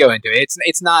don't need to go into it.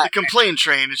 It's not the complaint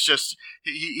train. It's just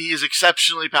he is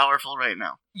exceptionally powerful right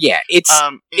now. Yeah, it's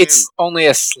only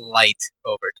a slight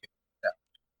overtune. So.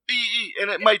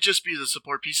 And it might just be the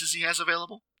support pieces he has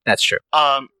available. That's true.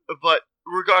 But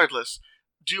regardless,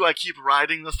 do I keep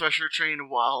riding the Thresher train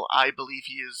while I believe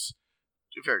he is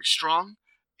very strong?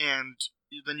 And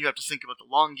then you have to think about the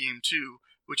long game too,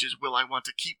 which is, will I want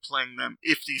to keep playing them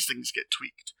if these things get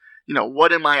tweaked?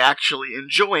 What am I actually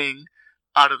enjoying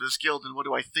out of this guild, and what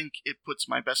do I think it puts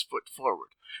my best foot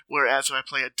forward? Whereas if I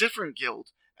play a different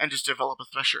guild and just develop a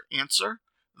Thresher answer,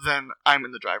 then I'm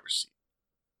in the driver's seat.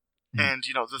 And,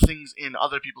 the things in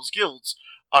other people's guilds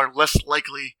are less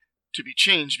likely to be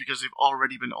changed because they've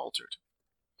already been altered.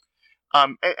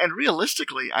 And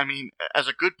realistically, as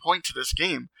a good point to this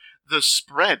game, the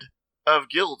spread of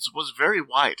guilds was very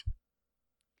wide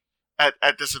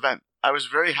at this event. I was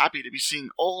very happy to be seeing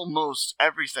almost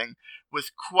everything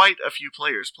with quite a few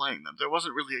players playing them. There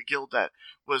wasn't really a guild that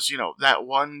was, that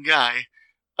one guy.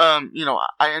 I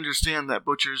understand that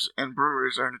Butchers and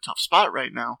Brewers are in a tough spot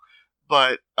right now,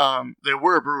 but there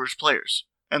were Brewers players,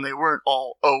 and they weren't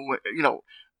all O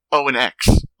and X.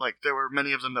 Like, there were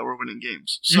many of them that were winning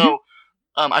games. So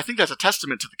I think that's a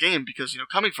testament to the game because,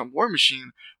 coming from War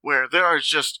Machine, where there is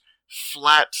just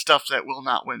flat stuff that will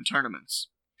not win tournaments.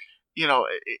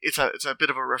 It's a bit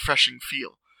of a refreshing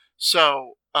feel.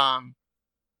 So,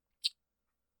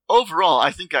 overall,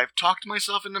 I think I've talked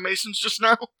myself into Masons just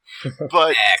now.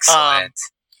 But excellent.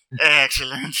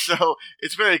 Excellent. So,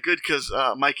 it's very good because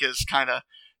Mike is kind of,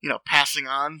 passing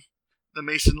on the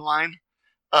Mason line.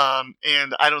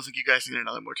 And I don't think you guys need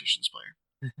another Morticians player.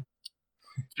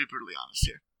 To be brutally honest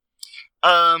here.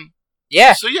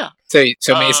 Yeah. So, yeah.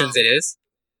 So Masons it is?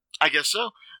 I guess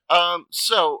so.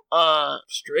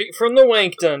 Straight from the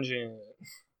wank dungeon.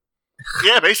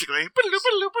 Yeah, basically.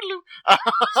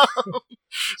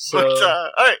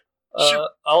 All right.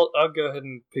 I'll go ahead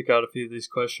and pick out a few of these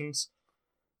questions.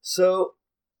 So,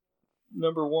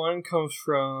 number 1 comes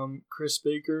from Chris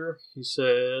Baker. He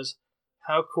says,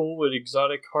 How cool would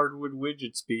exotic hardwood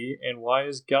widgets be, and why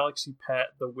is Galaxy Pat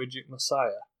the widget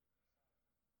messiah?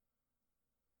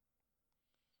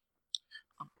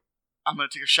 I'm going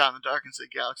to take a shot in the dark and say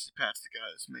Galaxy Pat's the guy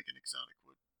that's making exotic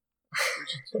wood.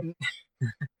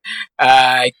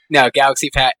 No, Galaxy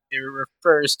Pat, it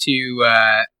refers to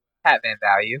Pat Van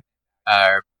Value,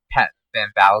 or Pat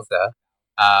Van Valza,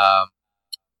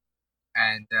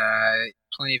 and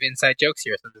plenty of inside jokes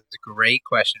here. So this is a great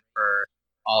question for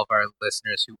all of our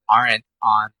listeners who aren't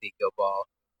on the Guild Ball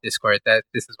Discord. That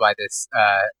this is why this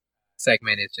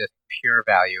segment is just pure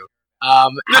value.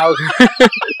 How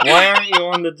Why aren't you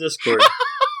on the Discord?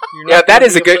 Yeah, that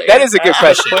is a good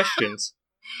question. Questions.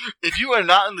 If you are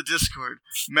not in the Discord,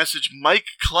 message Mike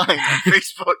Klein on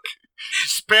Facebook.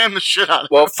 Spam the shit out of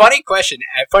Well, funny question.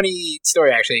 Funny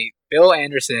story, actually. Bill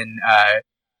Anderson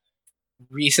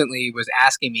recently was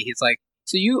asking me, he's like,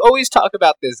 so you always talk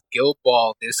about this Guild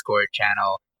Ball Discord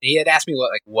channel. And he had asked me,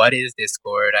 what is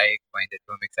Discord? I explained it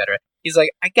to him, etc. He's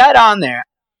like, I got on there.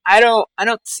 I don't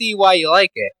see why you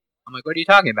like it. I'm like, what are you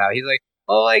talking about? He's like,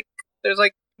 well, there's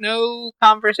no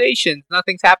conversations,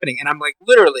 nothing's happening. And I'm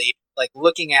literally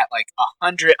looking at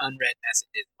 100 unread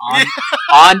messages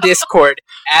on Discord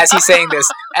as he's saying this,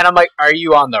 and I'm like, are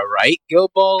you on the right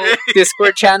Guild Ball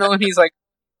Discord channel? And he's like,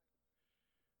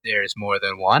 there's more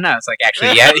than one. I was like,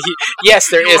 actually, yeah, yes,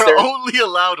 there is. You're only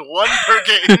allowed one per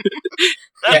game.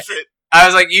 That's it. I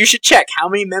was like, you should check how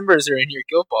many members are in your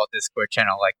Guild Ball Discord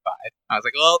channel. 5. I was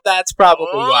like, well, that's probably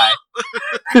why.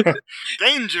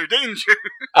 Danger.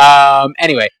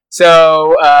 Anyway,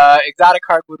 so exotic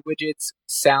hardwood widgets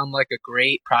sound like a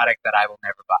great product that I will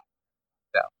never buy.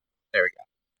 So there we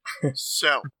go.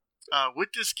 So,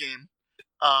 with this game,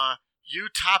 you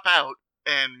top out,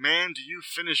 and man, do you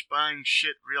finish buying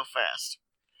shit real fast.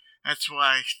 That's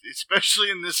why,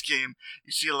 especially in this game,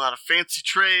 you see a lot of fancy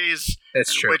trays,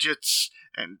 That's true. widgets,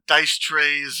 and dice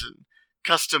trays, and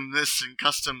custom this and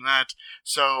custom that.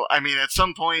 So, I mean, at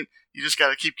some point, you just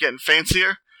gotta keep getting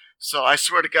fancier. So, I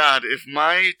swear to God, if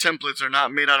my templates are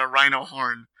not made out of rhino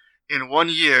horn in 1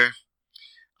 year,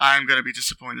 I'm gonna be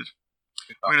disappointed.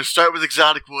 We're gonna start with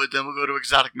exotic wood, then we'll go to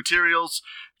exotic materials.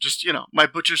 Just, my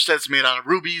butcher set's made out of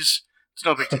rubies. It's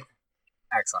no big deal.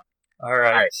 Excellent. All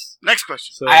right. Next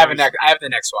question. So I have the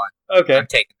next one. Okay. I'm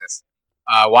taking this.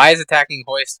 Why is attacking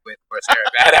Hoist with Corsair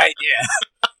a bad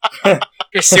idea?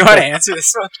 Chris, do you want to answer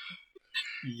this one?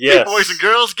 Yes. Hey, boys and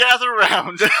girls, gather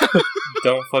around.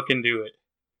 Don't fucking do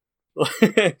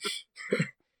it.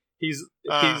 He's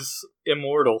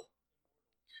immortal.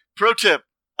 Pro tip: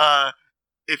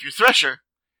 if you're Thresher,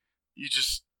 you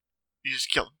just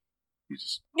kill him.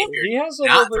 He has a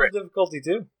not little bit of difficulty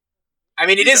too. I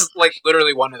mean, it is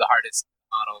literally one of the hardest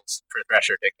models for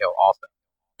Thresher to kill, also,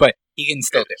 but he can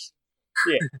still do it.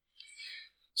 Yeah.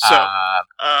 So,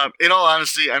 in all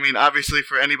honesty, I mean, obviously,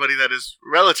 for anybody that is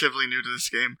relatively new to this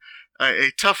game,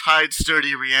 a tough hide,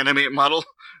 sturdy reanimate model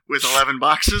with 11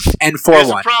 boxes And is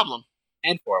 4-1. a problem.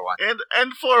 And 4-1.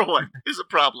 And 4-1 is a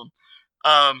problem.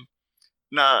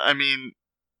 I mean,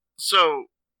 so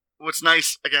what's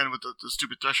nice again with the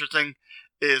stupid Thresher thing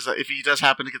is if he does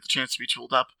happen to get the chance to be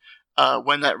tooled up,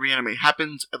 when that reanimate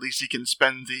happens, at least he can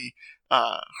spend the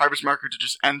harvest marker to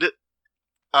just end it,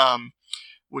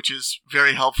 which is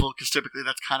very helpful because typically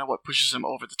that's kind of what pushes him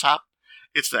over the top.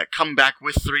 It's that comeback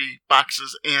with 3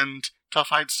 boxes and tough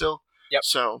hide still. Yep.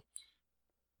 So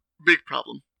big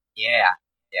problem. Yeah.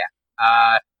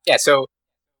 So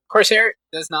Corsair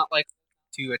does not like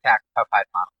to attack tough hide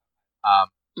models.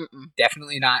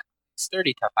 Definitely not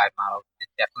sturdy tough hide models, and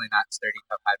definitely not sturdy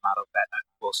tough hide models that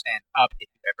will stand up if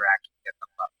you ever actually get them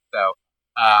up. So,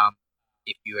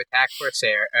 if you attack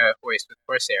Corsair, Hoist with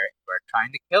Corsair, and you are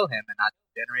trying to kill him and not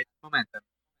generate momentum,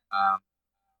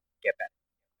 get better.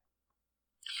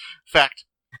 Fact.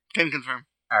 Can confirm.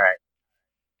 All right.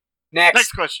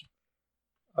 Next question.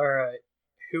 All right.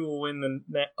 Who will win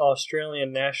the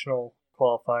Australian national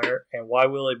qualifier, and why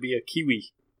will it be a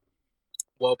Kiwi?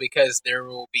 Well, because there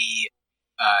will be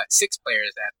 6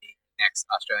 players at the next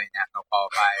Australian national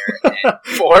qualifier,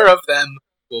 and 4 of them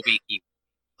will be Kiwi.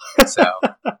 So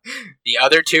the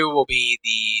other 2 will be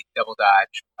the Double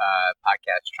Dodge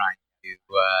podcast trying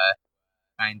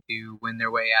to win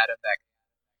their way out of that.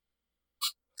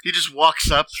 He just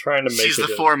walks up, Trying to make sees it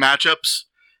the a- 4 matchups,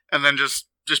 and then just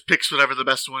picks whatever the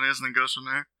best one is, and then goes from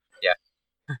there.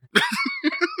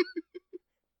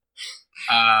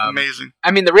 Amazing.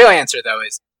 I mean, the real answer, though,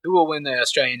 is who will win the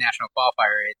Australian national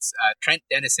qualifier? It's Trent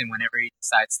Dennison whenever he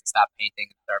decides to stop painting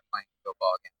and start playing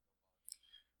football again.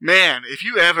 Man, if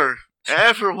you ever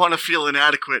want to feel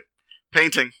inadequate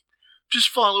painting, just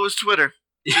follow his Twitter.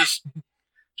 Just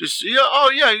Just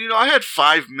I had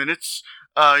 5 minutes.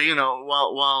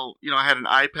 While I had an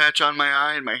eye patch on my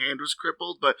eye and my hand was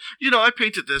crippled, but I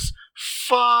painted this.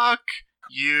 Fuck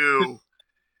you.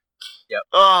 Yep.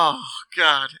 Oh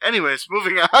God. Anyways,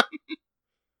 moving on.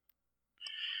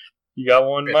 You got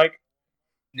one, Mike?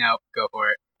 No, go for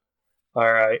it.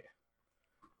 All right.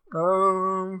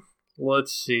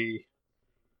 Let's see.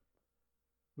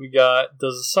 We got,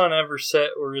 does the sun ever set,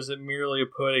 or is it merely a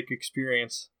poetic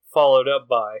experience? Followed up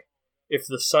by, if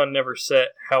the sun never set,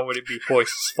 how would it be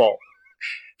Hoist's fault?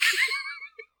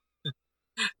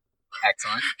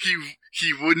 Excellent.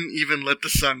 He wouldn't even let the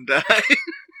sun die.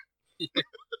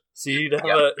 See,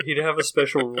 he'd have a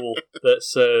special rule that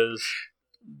says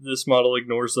this model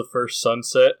ignores the first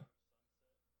sunset.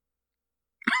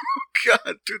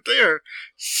 God, dude, they are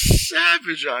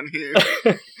savage on here.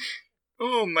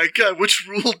 Oh my God, which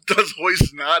rule does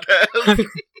Hoist not have?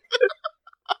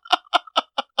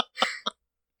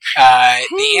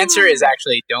 The answer is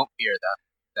actually don't fear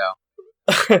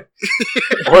them.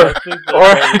 I think that's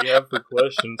all we have for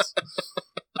questions.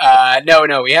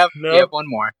 No, we have one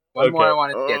more. One more I Okay.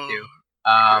 wanted to get to.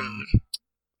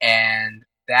 And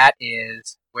that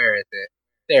is, where is it?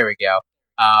 There we go.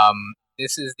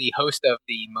 This is the host of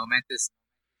the Momentous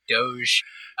Doge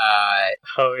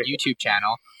YouTube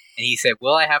channel, and he said,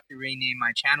 "Will I have to rename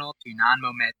my channel to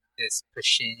Non-Momentous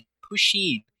Pushin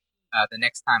the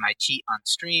next time I cheat on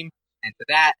stream?" And to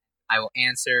that, I will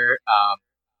answer,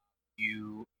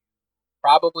 you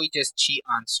probably just cheat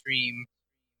on stream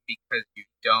because you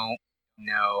don't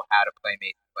know how to play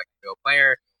Mason like a real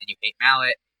player, and you hate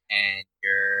Mallet, and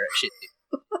you're a shit dude.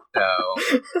 So,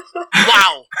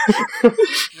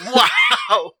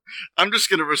 Wow! I'm just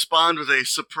gonna respond with a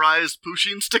surprise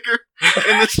Pusheen sticker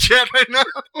in this chat right now.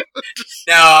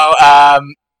 no,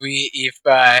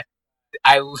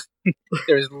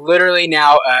 there's literally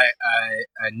now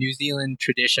a New Zealand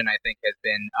tradition, I think, has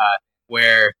been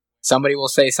where somebody will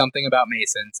say something about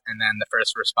Masons, and then the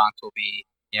first response will be,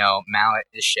 Mallet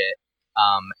is shit.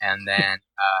 And then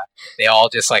they all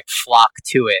just like flock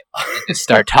to it and just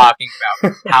start talking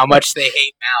about how much they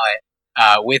hate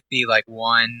Mallet, with the like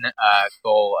one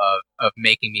goal of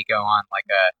making me go on like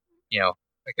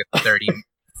a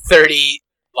 30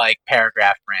 like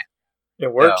paragraph rant.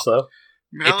 It works, though.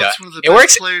 Mallet's one of the It best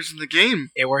works. players in the game.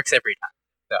 It works every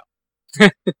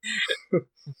time.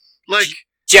 Like,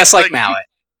 Just like Like, Mallet.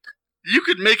 you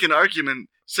could make an argument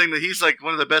saying that he's like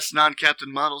one of the best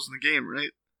non-captain models in the game,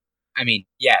 right? I mean,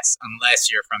 yes, unless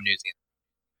you're from New Zealand.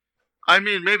 I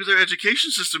mean, maybe their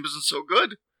education system isn't so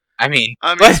good. I mean,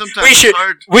 Sometimes we should it's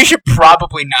hard. we should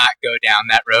probably not go down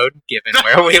that road, given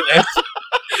where we live.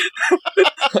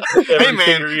 Hey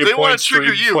man, they want to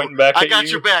trigger you. I got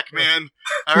your back, man.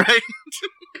 All right.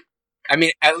 I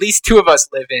mean, at least two of us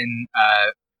live in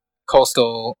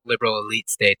coastal liberal elite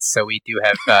states, so we do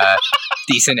have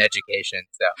decent education.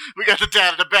 So We got the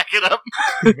data to back it up.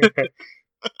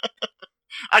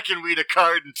 I can read a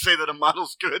card and say that a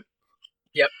model's good.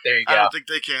 yep, there you I go. don't think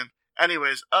they can.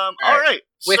 Anyways, all right. right.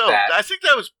 With So that- I think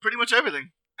that was pretty much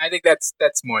everything. I think that's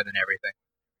more than everything.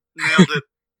 Nailed it.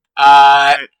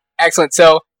 Right. Excellent.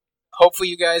 So hopefully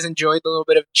you guys enjoyed the little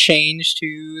bit of change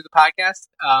to the podcast.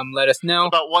 Let us know.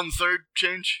 About 1/3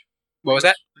 change. What was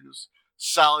that? I think it was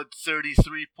solid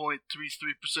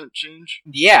 33.33% change.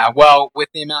 Yeah, well, with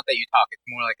the amount that you talk, it's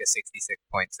more like a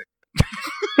 66.6.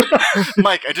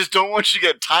 Mike, I just don't want you to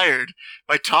get tired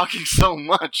by talking so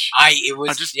much. I'm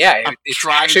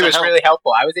trying actually to was help. really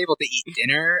helpful. I was able to eat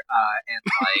dinner and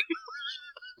like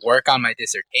work on my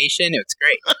dissertation. It was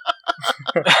great.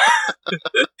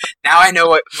 Now I know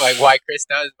why Chris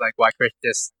does, why Chris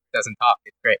just doesn't talk.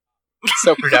 It's great. It's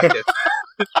so productive.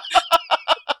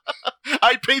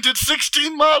 I painted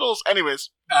 16 models. Anyways,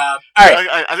 All right.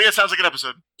 I think that sounds like an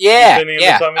episode. Yeah.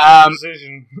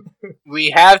 Decision.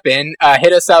 We have been.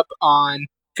 Hit us up on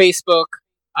Facebook.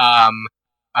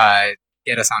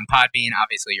 Get us on Podbean.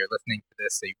 Obviously, you're listening to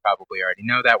this, so you probably already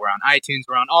know that. We're on iTunes.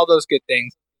 We're on all those good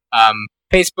things.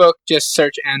 Facebook, just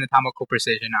search Anatomical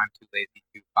Precision. I'm too lazy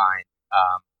to find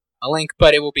a link,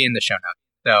 but it will be in the show notes.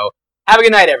 So, have a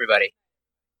good night, everybody.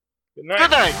 Good night.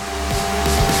 Good night.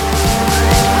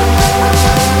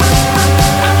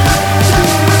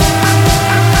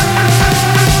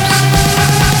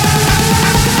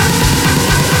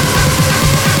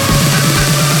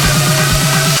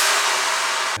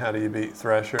 How do you beat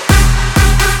Thresher?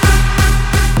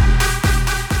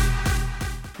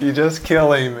 You just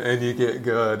kill him and you get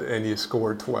good and you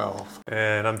score 12.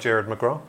 And I'm Jared McGraw.